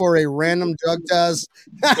submit you for a random drug test.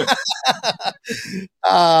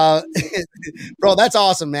 Bro, that's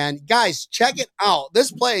awesome, man. Guys, check it out.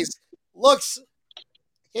 This place looks. I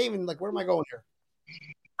can't even, like, where am I going here?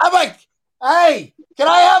 I'm like, hey, can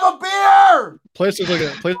I have a beer? Place is like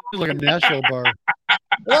a Nashville bar.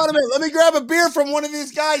 Wait a minute. Let me grab a beer from one of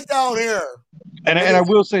these guys down here. And I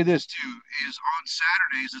will say this too, is on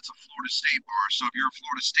Saturdays it's a Florida State bar. So if you're a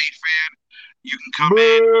Florida State fan, you can come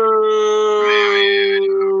in.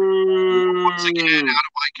 Once again, out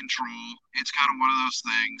of my control. It's kind of one of those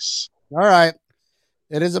things. All right.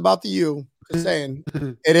 It is about the you. Just saying.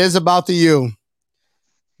 It is about the you.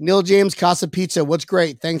 Neil James Casa Pizza. What's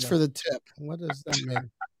great? Thanks for the tip. What does that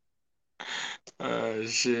mean?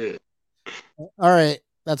 Shit. All right.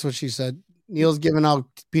 That's what she said. Neil's giving out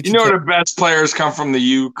pizza. You know the best players come from the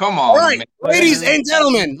U. Come on, all right, man. ladies and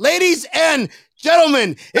gentlemen,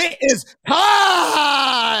 it is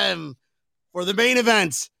time for the main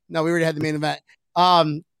event. No, we already had the main event.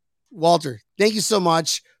 Walter, thank you so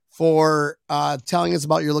much for telling us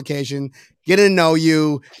about your location, getting to know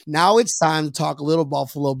you. Now it's time to talk a little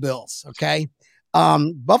Buffalo Bills, okay?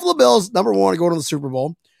 Buffalo Bills, number one, going to the Super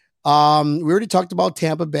Bowl. We already talked about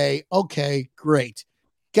Tampa Bay. Okay, great.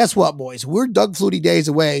 Guess what, boys? We're Doug Flutie days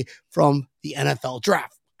away from the NFL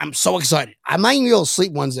draft. I'm so excited. I might even be able to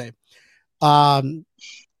sleep Wednesday. Who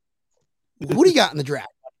do you got in the draft?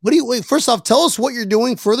 First off, tell us what you're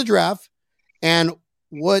doing for the draft and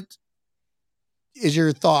what is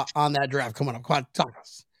your thought on that draft coming up? Come on, talk to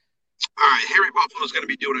us. All right, Harry Buffalo is going to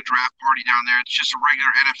be doing a draft party down there. It's just a regular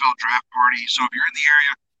NFL draft party. So if you're in the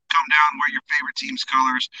area, come down, wear your favorite team's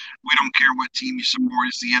colors. We don't care what team you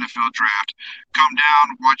support. It's the NFL draft. Come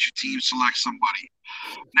down, watch your team select somebody.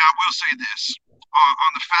 Now, I will say this.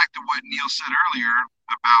 On the fact of what Neil said earlier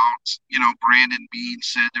about, Brandon Beane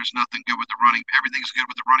said there's nothing good with the everything's good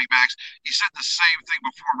with the running backs. He said the same thing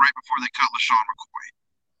right before they cut LaShawn McCoy.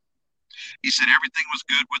 He said everything was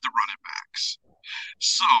good with the running backs.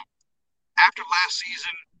 So, after last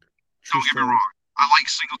season, don't get me wrong. I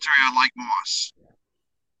like Singletary, I like Moss.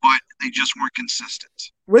 But they just weren't consistent.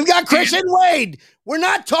 We've got Christian Wade. We're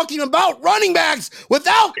not talking about running backs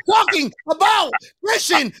without talking about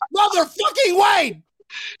Christian motherfucking Wade.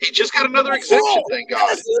 He just got another exemption, thank God.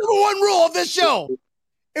 That's the number one rule of this show.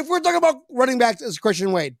 If we're talking about running backs, it's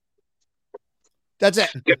Christian Wade. That's it.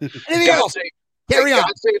 Anything else? Carry on.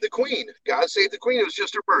 God save the Queen. God save the Queen. It was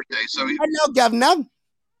just her birthday. So I know, Governor.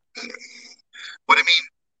 But I mean,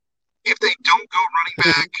 if they don't go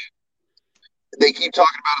running back, they keep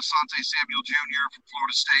talking about Asante Samuel Jr. from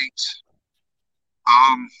Florida State.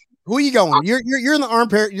 Who are you going? You're in the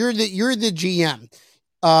armpit. You're the GM.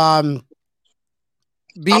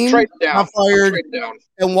 Bean, I'm trading down. I'm fired. I'm trading down.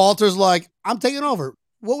 And Walter's like, I'm taking over.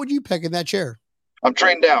 What would you pick in that chair? I'm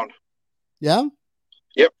trading down. Yeah.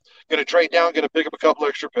 Yep. Gonna trade down. Gonna pick up a couple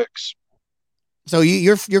extra picks. So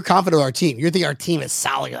you're confident with our team. You think our team is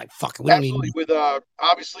solid? You're like, fuck it. We don't Absolutely. With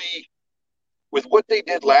obviously with what they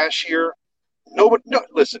did last year.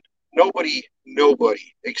 Listen, nobody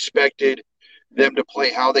expected them to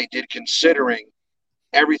play how they did, considering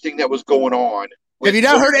everything that was going on. Have you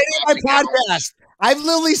not heard any of my podcasts? I've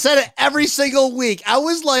literally said it every single week. I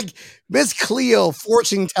was like Miss Cleo,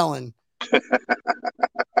 fortune telling.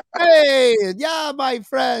 Hey, yeah, my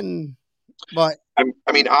friend. But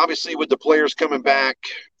I mean, obviously, with the players coming back,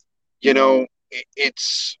 you know,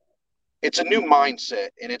 it's a new mindset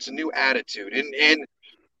and it's a new attitude, and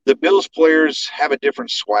the Bills players have a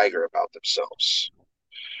different swagger about themselves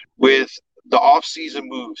with the offseason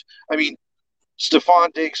moves. I mean,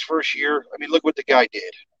 Stephon Diggs' first year, I mean, look what the guy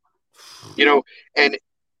did. You know, and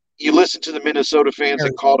you listen to the Minnesota fans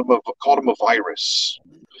that called him a virus,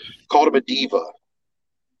 called him a diva.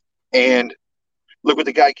 And look what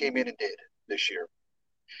the guy came in and did this year.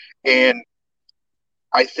 And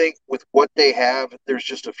I think with what they have, there's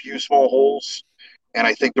just a few small holes. And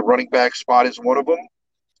I think the running back spot is one of them.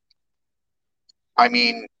 I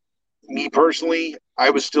mean, me personally, I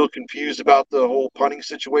was still confused about the whole punting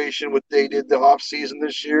situation, what they did the offseason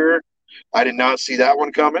this year. I did not see that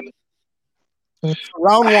one coming.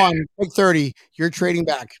 Round 1, pick 30. You're trading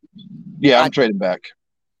back. Yeah, I'm trading back.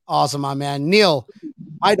 Awesome, my man. Neil,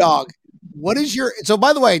 my dog. What is your – so,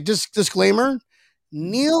 by the way, just disclaimer,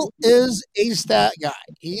 Neil is a stat guy.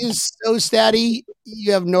 He is so statty,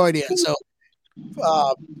 you have no idea. So, I don't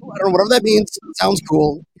know, whatever that means. It sounds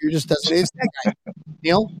cool. You're just designated stat guy.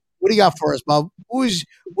 Neil, what do you got for us, Bob? What's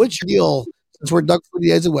your deal since we're duck 40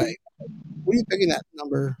 days away? What are you picking at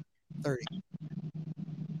number 30?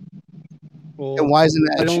 Well, and why isn't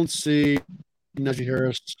that? I don't see Najee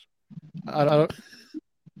Harris. I don't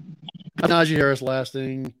Najee Harris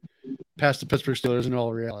lasting past the Pittsburgh Steelers in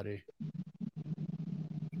all reality.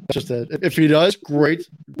 That's just it. If he does, great.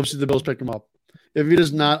 We'll see the Bills pick him up. If he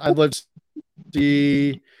does not, I'd like to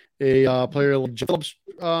see a player like Phillips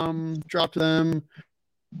drop to them.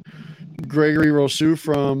 Gregory Rousseau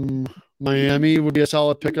from Miami would be a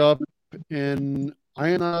solid pickup, and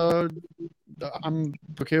I'm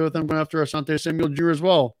okay with them going after Asante Samuel Jr. as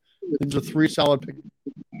well. These are 3 solid pickups.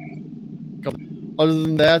 Other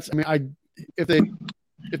than that, I mean, if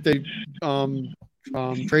they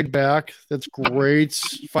trade back, that's great.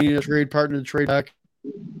 Finding a trade partner to trade back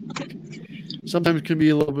sometimes can be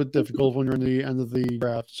a little bit difficult when you're in the end of the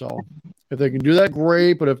draft. So if they can do that,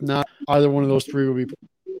 great. But if not, either one of those 3 would be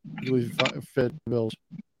really fit the Bills.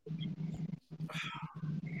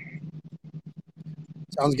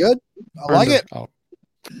 Sounds good. I like it. Out.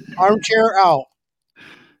 Armchair out.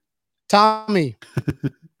 Tommy.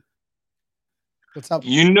 What's up?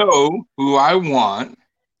 You know who I want.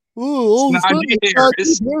 Ooh, Najee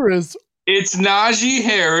Harris. It's Najee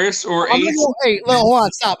Harris or hey, hold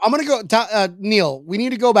on, stop. I'm going to go, Neil, we need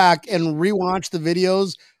to go back and rewatch the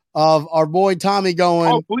videos of our boy Tommy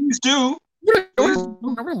going. Oh, please do.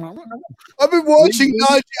 I've been watching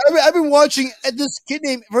Najee. I've been watching this kid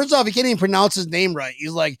named, first off, he can't even pronounce his name right.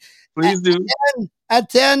 He's like, please do. At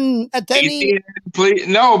 10. Please,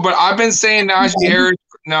 no, but I've been saying Najee Harris.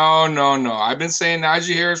 No. I've been saying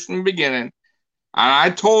Najee Harris from the beginning. And I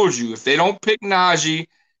told you, if they don't pick Najee,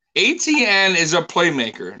 ATN is a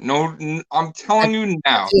playmaker. No, I'm telling you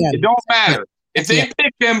now. It don't matter. If they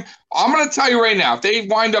pick him, I'm going to tell you right now, if they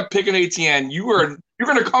wind up picking ATN, you're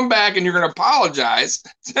going to come back and you're going to apologize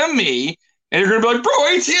to me, and you're going to be like, bro,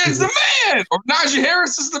 ATN's the man, or Najee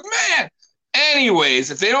Harris is the man.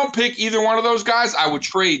 Anyways, if they don't pick either one of those guys, I would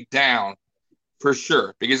trade down for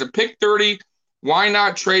sure. Because at pick 30, why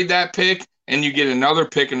not trade that pick and you get another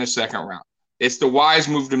pick in the second round? It's the wise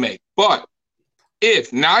move to make. But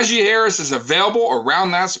if Najee Harris is available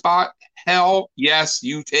around that spot, hell yes,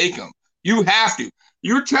 you take him. You have to.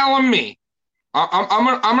 You're telling me. I'm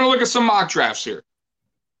gonna look at some mock drafts here.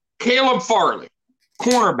 Caleb Farley,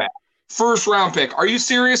 cornerback, first round pick. Are you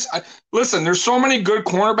serious? Listen, there's so many good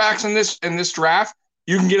cornerbacks in this draft.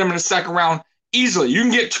 You can get them in the second round easily. You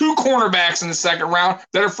can get 2 cornerbacks in the second round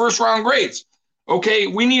that are first round grades. Okay,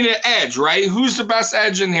 we need an edge, right? Who's the best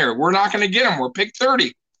edge in here? We're not going to get him. We're pick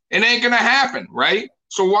 30. It ain't going to happen, right?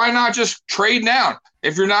 So why not just trade down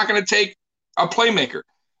if you're not going to take a playmaker?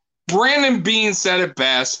 Brandon Beane said it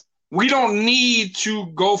best. We don't need to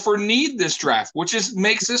go for need this draft, which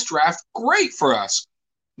makes this draft great for us.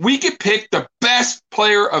 We could pick the best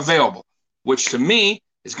player available, which to me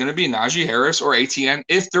is going to be Najee Harris or ATN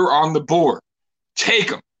if they're on the board. Take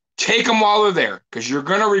them. Take them while they're there, because you're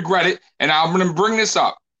going to regret it, and I'm going to bring this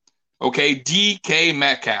up. Okay, DK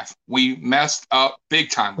Metcalf. We messed up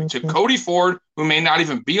big time. We took Cody Ford, who may not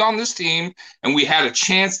even be on this team, and we had a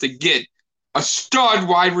chance to get a stud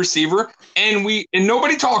wide receiver, and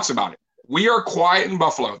nobody talks about it. We are quiet in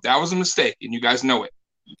Buffalo. That was a mistake, and you guys know it.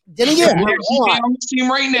 Didn't get If hurt. Hold DK on. on the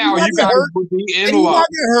team right now, Did he you not guys get hurt? would be Did in he love. not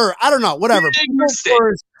get hurt? I don't know. Whatever. Big mistake.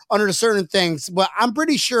 Under certain things, but I'm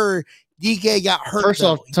pretty sure DK got hurt. First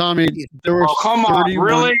off, Tommy, there were Oh, come on, 31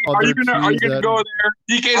 really? Are you other gonna teams that go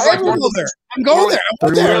there? DK's I'm like going one of there. the I'm going there.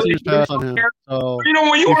 I'm going 31 there. teams passed on him. So You know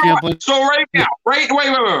what you You can't want? blame- So right now,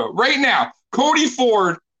 right now, Cody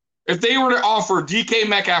Ford. If they were to offer DK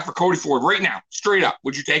Metcalf for Cody Ford right now, straight up,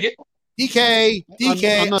 would you take it? DK.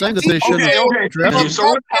 I'm not saying that they shouldn't Okay. draft Thank you. him. So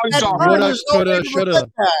what are you talking Woulda, about? There's no coulda, way to shoulda.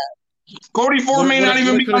 protect that. Cody Ford may not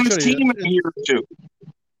even be coulda, on this shoulda, team in a year or two.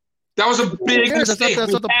 That was a big cares? That's not- mistake.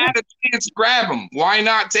 that's not the We had a chance to grab him. Why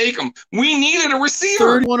not take him? We needed a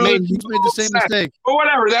receiver. 31 other Made teams made the same no sense. mistake. But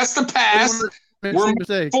whatever, that's the past. 31 made the We're same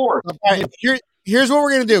mistake. Fourth. All right, here's what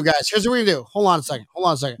we're gonna do, guys. Here's what we're gonna do. Hold on a second.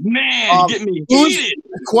 Man, get me heated.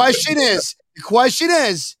 The question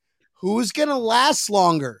is, who's gonna last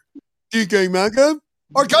longer, DK Metcalf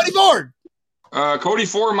or Cody Ford? Cody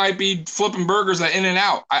Ford might be flipping burgers at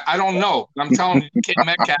In-N-Out. I don't know. I'm telling you, DK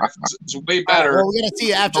Metcalf is way better. Well, we're gonna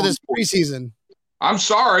see after this preseason. I'm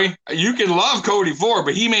sorry. You can love Cody Ford,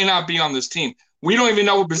 but he may not be on this team. We don't even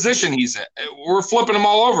know what position he's at. We're flipping him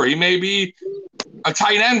all over. He may be a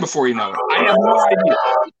tight end before you know it. I have no idea.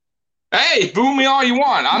 Hey, boo me all you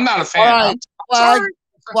want. I'm not a fan. All right. I'm sorry.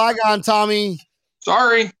 Flag on Tommy.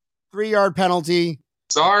 Sorry. 3-yard penalty.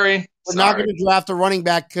 Sorry. We're not going to draft a running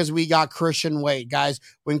back because we got Christian Wade, guys.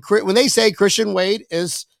 When they say Christian Wade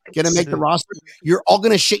is going to make the roster, you're all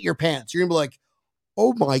going to shit your pants. You're going to be like,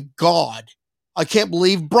 "Oh my god, I can't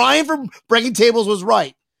believe Brian from Breaking Tables was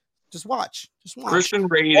right." Just watch. Christian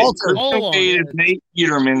Wade Walter, is Nate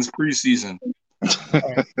Peterman's preseason.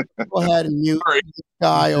 Right. Go ahead and mute this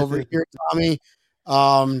guy over here, Tommy.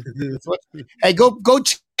 Hey, go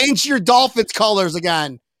change your Dolphins colors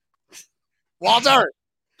again, Walter.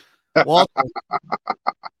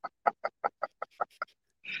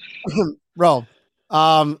 Bro,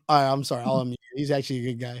 all right, I'm sorry. I'll unmute. He's actually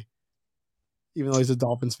a good guy, even though he's a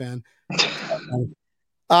Dolphins fan.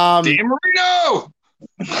 Dan Marino.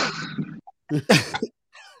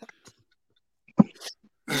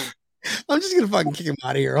 I'm just gonna fucking kick him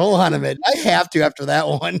out of here. Hold on a minute. I have to after that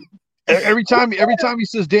one. Every time he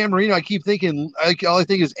says Dan Marino, I keep thinking, all I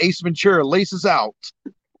think is Ace Ventura, laces out.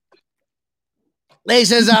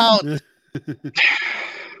 Laces out.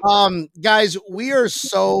 Guys, we are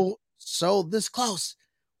so this close.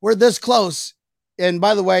 We're this close. And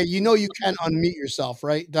by the way, you know you can unmute yourself,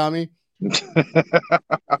 right, Tommy?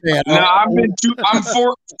 Yeah, No, I'm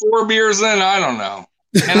four beers in. I don't know.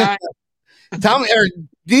 Can I? Tommy or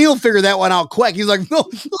Neil figured that one out quick. He's like, no,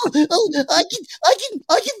 I can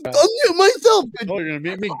unmute myself. Oh, you're gonna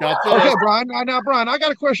meet me? Got Okay, that. Brian. Now, Brian, I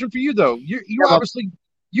got a question for you though. You obviously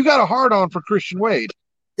you got a hard on for Christian Wade.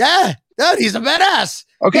 Yeah, dude, he's a badass.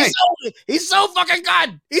 Okay, He's so fucking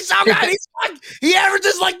good. He's so good. He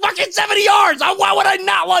averages like fucking 70 yards. Why would I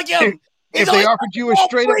not like him? if they offered you a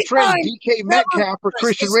straight up trade, DK Metcalf for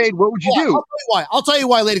Christian Wade, what would you do? I'll tell you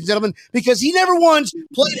why, ladies and gentlemen. Because he never once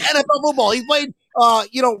played NFL football. He played,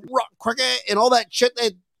 cricket and all that shit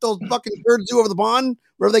that those fucking birds do over the pond,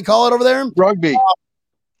 whatever they call it over there. Rugby.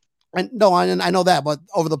 I know that, but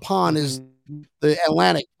over the pond is the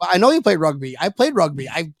Atlantic. I know he played rugby. I played rugby.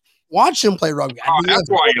 I watched him play rugby. Oh, that's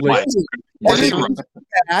why you like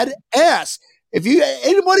bad ass. If you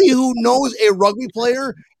anybody who knows a rugby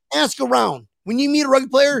player, ask around. When you meet a rugby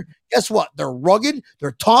player, guess what? They're rugged,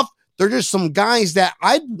 they're tough, they're just some guys that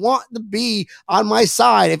I'd want to be on my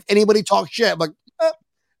side if anybody talks shit. Like,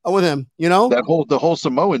 I'm with him, you know? The whole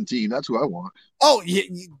Samoan team, that's who I want. Oh,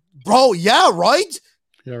 bro, yeah, right?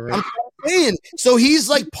 Yeah, right. I'm saying. So he's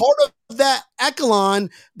like part of that echelon,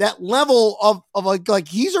 that level of like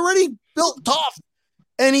he's already built tough.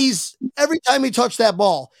 And he's every time he touched that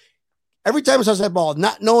ball,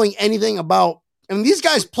 not knowing anything about, I mean, these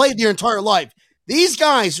guys played their entire life. These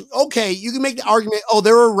guys, okay, you can make the argument,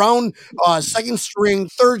 they were around second string,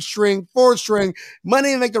 third string, fourth string, might not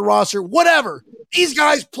even make the roster, whatever. These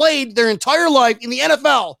guys played their entire life in the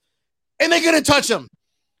NFL, and they're going to touch them.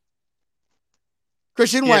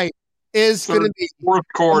 Christian Wade is going to be fourth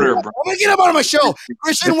quarter, bro. I'm going to get him on my show.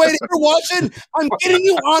 Christian Wade, if you're watching, I'm getting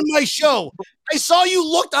you on my show. I saw you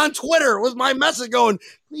looked on Twitter with my message going,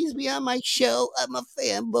 please be on my show. I'm a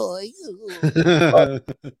fanboy.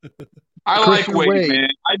 I Christian like Wade. Wade, man.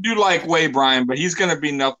 I do like Wade, Brian, but he's gonna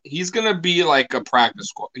be He's gonna be like a practice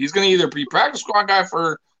squad. He's gonna either be practice squad guy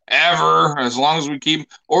forever, as long as we keep him,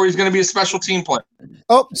 or he's gonna be a special team player.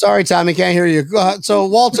 Oh, sorry, Tommy, can't hear you. Go ahead. So,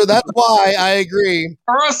 Walter, that's why I agree.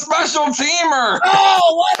 Or a special teamer.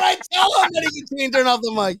 Oh, why did I tell him that he can turn off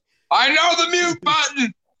the mic? I know the mute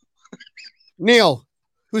button. Neil,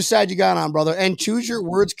 whose side you got on, brother. And choose your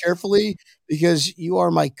words carefully because you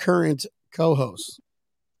are my current co-host.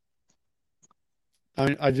 I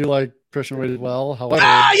mean, I do like Christian Wade as well. However,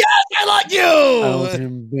 yes, I like you. I don't see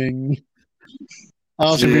him being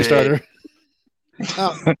a starter.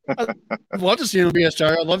 I'd love to see him be a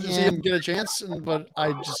starter. I'd love to see him get a chance, but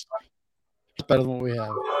it's better than what we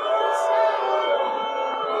have.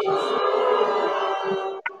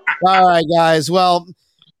 All right, guys. Well,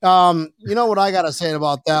 you know what I got to say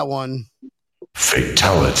about that one?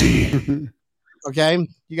 Fatality. Okay,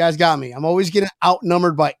 you guys got me. I'm always getting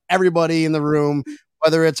outnumbered by everybody in the room,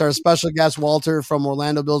 whether it's our special guest Walter from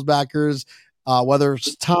Orlando Bills Backers, whether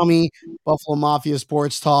it's Tommy, Buffalo Mafia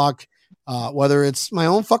Sports Talk, whether it's my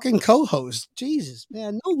own fucking co-host. Jesus,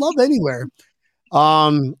 man, no love anywhere.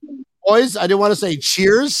 Boys, I do want to say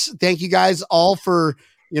cheers. Thank you guys all for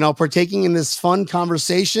partaking in this fun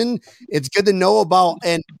conversation. It's good to know about.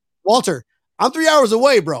 And Walter, I'm 3 hours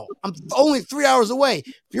away, bro. I'm only 3 hours away.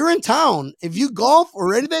 If you're in town, if you golf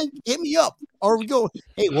or anything, hit me up. Or we go,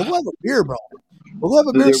 hey, we'll have a beer, bro. We'll have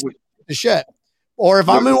a beer to shit. Or if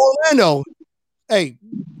I'm in Orlando, hey,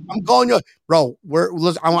 I'm calling you, bro.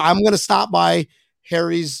 I'm going to stop by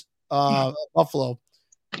Harry's Buffalo.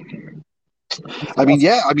 I mean,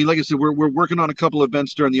 like I said, we're working on a couple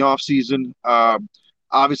events during the off season.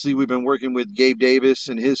 Obviously, we've been working with Gabe Davis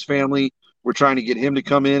and his family. We're trying to get him to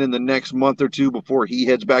come in the next month or two before he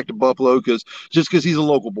heads back to Buffalo, because he's a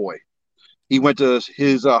local boy. He went to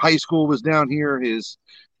his high school was down here. His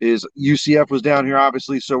UCF was down here,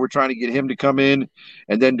 obviously. So we're trying to get him to come in.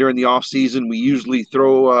 And then during the off season, we usually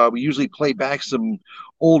play back some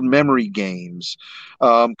old memory games.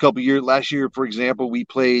 Last year, for example, we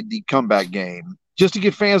played the comeback game just to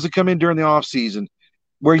get fans to come in during the off season.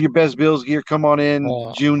 Wear your best Bills gear. Come on in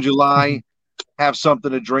June, July. Have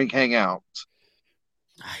something to drink, hang out.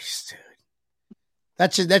 Nice, dude.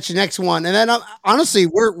 That's your next one. And then honestly,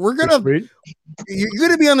 you're gonna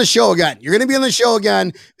be on the show again. You're gonna be on the show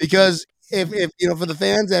again because if for the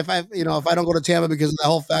fans, if I don't go to Tampa because of the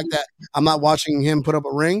whole fact that I'm not watching him put up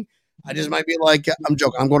a ring, I just might be like, I'm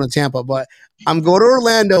joking. I'm going to Tampa, but I'm going to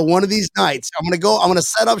Orlando one of these nights. I'm gonna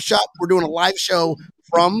set up shop. We're doing a live show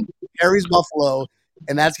from Harry's Buffalo,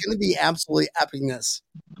 and that's gonna be absolutely epicness.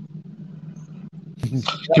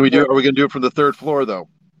 Are we going to do it from the third floor, though?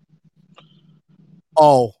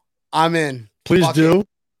 Oh, I'm in. Please do.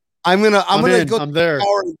 I'm gonna go. I'm there.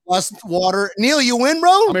 Blessed water. Neil, you win,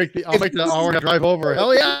 bro. I'll make the hour drive over.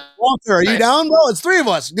 Hell yeah. Walter, are you down, bro? It's three of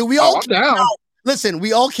us. Dude, we all down. Listen,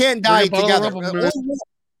 we all can't die together.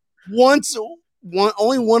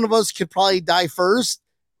 Only one of us could probably die first,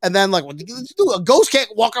 and then a ghost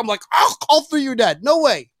can't walk. I'm like, all three you're dead. No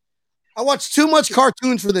way. I watch too much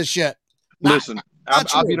cartoons for this shit. Listen.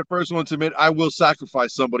 I'll be the first one to admit I will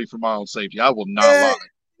sacrifice somebody for my own safety. I will not lie.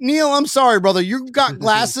 Neil, I'm sorry, brother. You've got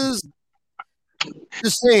glasses.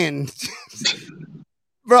 Just saying.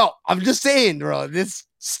 Bro, I'm just saying, bro. This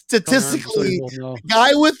statistically, the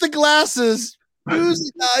guy with the glasses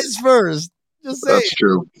usually dies first. Just saying. That's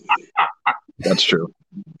true. That's true.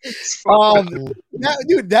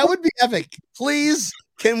 Dude, that would be epic. Please,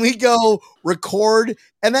 can we go record?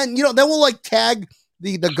 And then, then we'll tag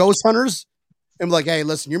the ghost hunters. And be like, hey,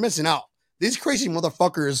 listen, you're missing out. These crazy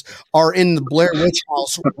motherfuckers are in the Blair Witch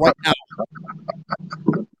House right now.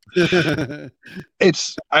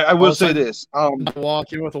 I will say this.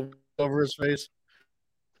 Walking with a over his face.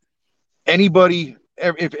 Anybody,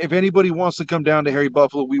 if anybody wants to come down to Harry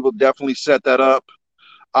Buffalo, we will definitely set that up.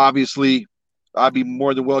 Obviously, I'd be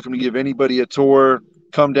more than welcome to give anybody a tour.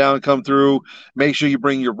 Come down, come through. Make sure you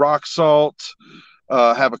bring your rock salt.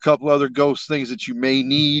 Have a couple other ghost things that you may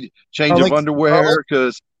need, change of underwear,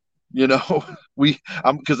 because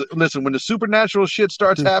because listen, when the supernatural shit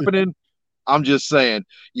starts happening, I'm just saying,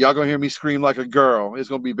 y'all gonna hear me scream like a girl. It's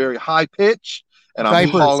gonna be very high pitch, and I'm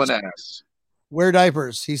hauling ass. Wear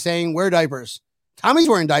diapers. He's saying wear diapers. Tommy's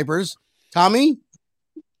wearing diapers. Tommy,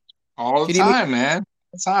 all the time, man.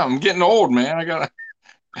 That's how I'm getting old, man. I gotta.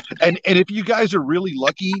 And if you guys are really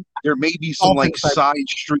lucky, there may be some side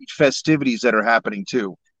street festivities that are happening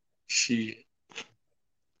too. Shit.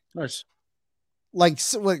 Nice. What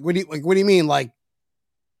do you mean? Like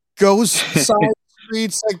ghost side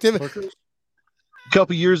streets activity? A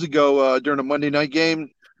couple years ago, during a Monday night game,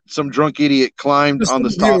 some drunk idiot climbed on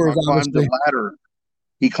the ladder.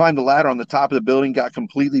 He climbed the ladder on the top of the building, got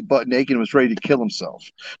completely butt naked, and was ready to kill himself.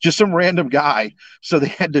 Just some random guy. So they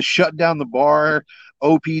had to shut down the bar.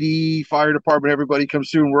 OPD, fire department, everybody comes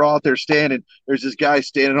through, and we're all out there standing. There's this guy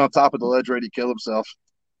standing on top of the ledge ready to kill himself.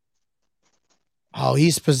 Oh,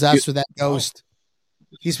 he's possessed with that ghost.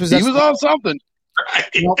 He's possessed. He was on something.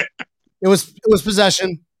 It was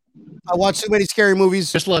possession. I watched too many scary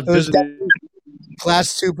movies. Just left It was Disney.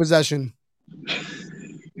 Class 2 possession.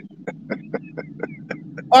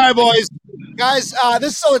 All right, boys. Guys,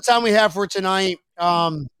 this is all the time we have for tonight. I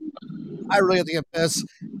really have to get this.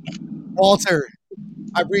 Walter,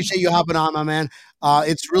 I appreciate you hopping on, my man.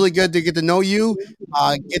 It's really good to get to know you,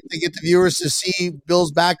 get the viewers to see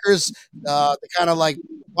Bill's backers, to kind of like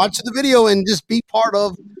watch the video and just be part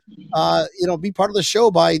of, be part of the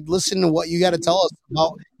show by listening to what you got to tell us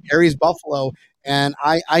about Harry's Buffalo. And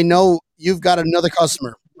I know you've got another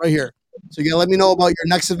customer right here. So you got to let me know about your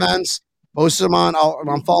next events. Post them on.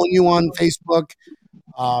 I'm following you on Facebook.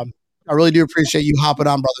 I really do appreciate you hopping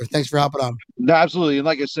on, brother. Thanks for hopping on. No, absolutely. And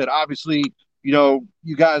like I said, obviously, you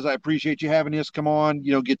guys, I appreciate you having us come on,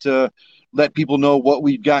 get to let people know what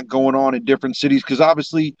we've got going on in different cities. Because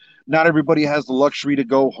obviously not everybody has the luxury to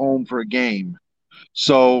go home for a game.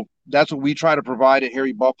 So that's what we try to provide at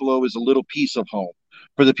Harry Buffalo, is a little piece of home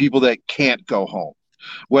for the people that can't go home,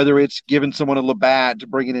 whether it's giving someone a Labatt to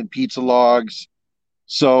bringing in pizza logs.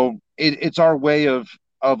 So it's our way of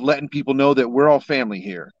letting people know that we're all family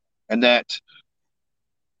here, and that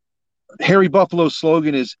Harry Buffalo's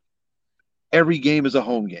slogan is every game is a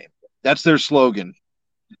home game. That's their slogan.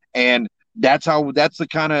 And that's the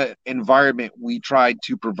kind of environment we try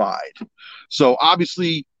to provide. So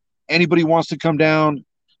obviously anybody wants to come down,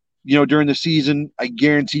 during the season, I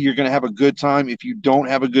guarantee you're going to have a good time. If you don't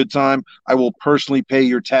have a good time, I will personally pay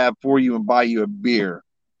your tab for you and buy you a beer.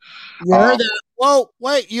 You heard that? Whoa,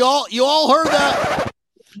 wait, you all heard that?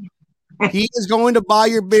 He is going to buy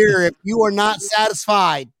your beer if you are not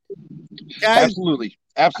satisfied. Okay? Absolutely.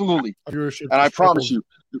 And I promise you,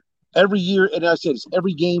 every year, and I said, it's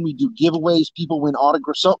every game we do giveaways. People win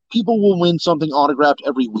autographs. So people will win something autographed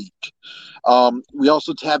every week. We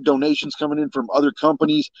also have donations coming in from other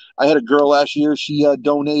companies. I had a girl last year. She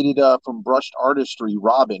donated from Brushed Artistry,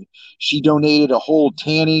 Robin. She donated a whole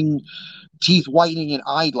tanning, teeth whitening, and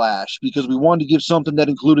eyelash because we wanted to give something that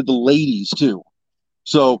included the ladies too.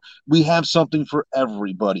 So we have something for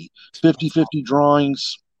everybody. 50-50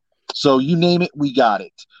 drawings. So you name it, we got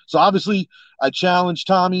it. So obviously, I challenge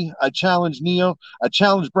Tommy. I challenge Neo. I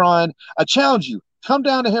challenge Brian. I challenge you. Come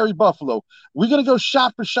down to Harry Buffalo. We're going to go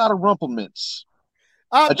shot for shot of Rumplemintz.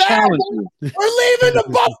 I challenge you. We're leaving the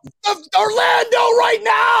Orlando right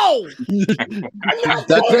now. I'm not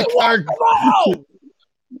That's going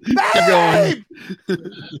Babe!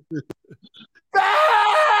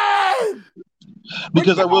 Babe!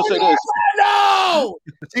 Because I will say this. No!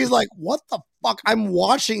 He's like, what the fuck? I'm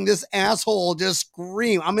watching this asshole just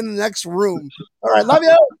scream. I'm in the next room. All right, love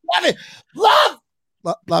you.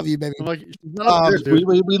 Love you, baby.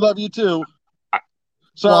 We love you too.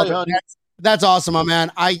 Sorry, honey. That's awesome, my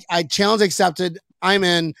man. I challenge accepted. I'm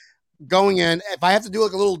in, going in. If I have to do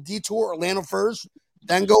like a little detour, Orlando first,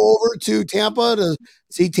 then go over to Tampa to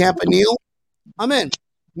see Tampa Neil, I'm in.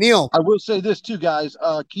 Neil. I will say this too, guys.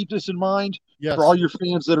 Keep this in mind. Yes. For all your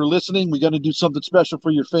fans that are listening, we're going to do something special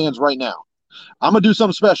for your fans right now. I'm going to do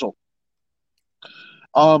something special.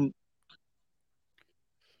 Once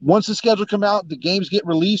the schedule come out, the games get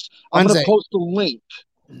released, I'm going to post a link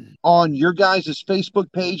on your guys'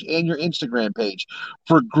 Facebook page and your Instagram page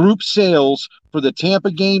for group sales for the Tampa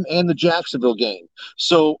game and the Jacksonville game.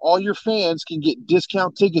 So all your fans can get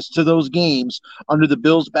discount tickets to those games under the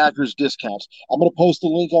Bills backers discounts. I'm going to post a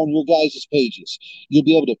link on your guys' pages. You'll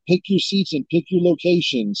be able to pick your seats and pick your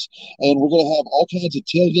locations. And we're going to have all kinds of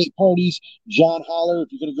tailgate parties. John Holler, if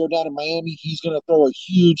you're going to go down to Miami, he's going to throw a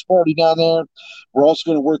huge party down there. We're also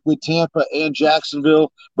going to work with Tampa and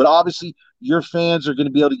Jacksonville. But obviously, your fans are going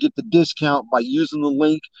to be able to get the discount by using the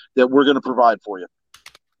link that we're going to provide for you.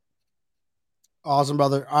 Awesome,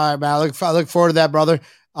 brother. All right, man. I look forward to that, brother.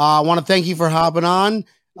 I want to thank you for hopping on.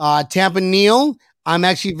 Tampa Neil, I'm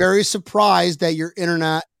actually very surprised that your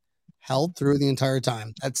internet held through the entire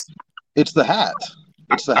time. It's the hat.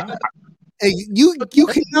 It's the hat. Hey, you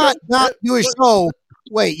cannot not do a show.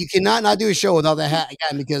 Wait, you cannot not do a show without that hat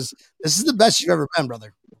again, because this is the best you've ever been,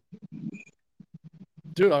 brother.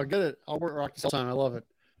 Dude, I'll get it. I'll rock this all the time. I love it.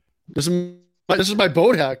 This is my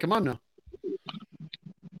boat hat. Come on now.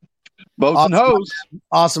 Boats and hose.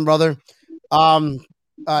 Awesome, brother.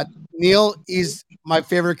 Neil, he's my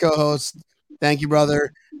favorite co-host. Thank you,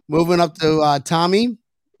 brother. Moving up to Tommy,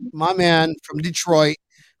 my man from Detroit,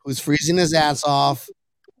 who's freezing his ass off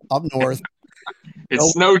up north. It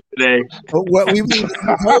snowed today. We've been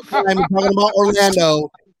talking about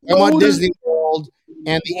Orlando. I'm on Disney World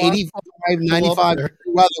and the 85, 95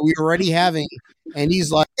 weather we were already having. And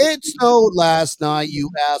he's like, it snowed last night, you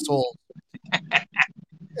asshole.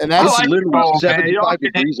 And that's literally 75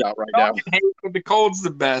 degrees out right now. The cold's the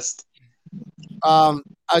best.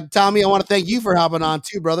 Tommy, I want to thank you for hopping on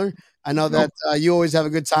too, brother. I know that you always have a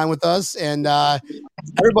good time with us. And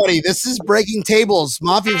everybody, this is Breaking Tables.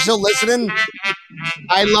 Mafia, if you're still listening,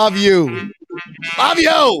 I love you. Love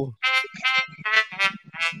you.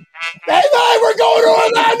 Hey, man, we're going to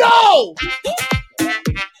Orlando.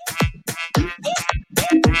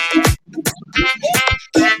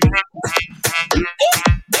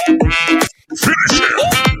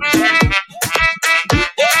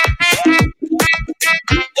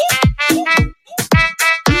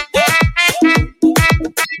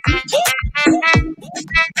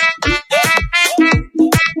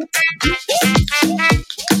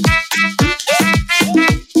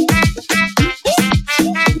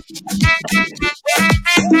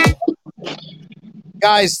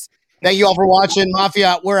 Guys, thank you all for watching.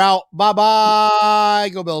 Mafia, we're out. Bye-bye.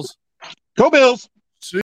 Go Bills. Go Bills.